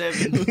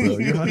 27. Bro,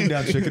 you're hunting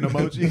down chicken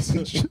emojis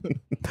and shit.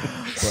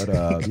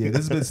 But yeah,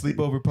 this has been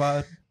Sleepover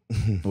Pod.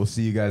 We'll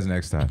see you guys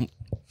next time.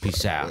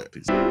 Peace out.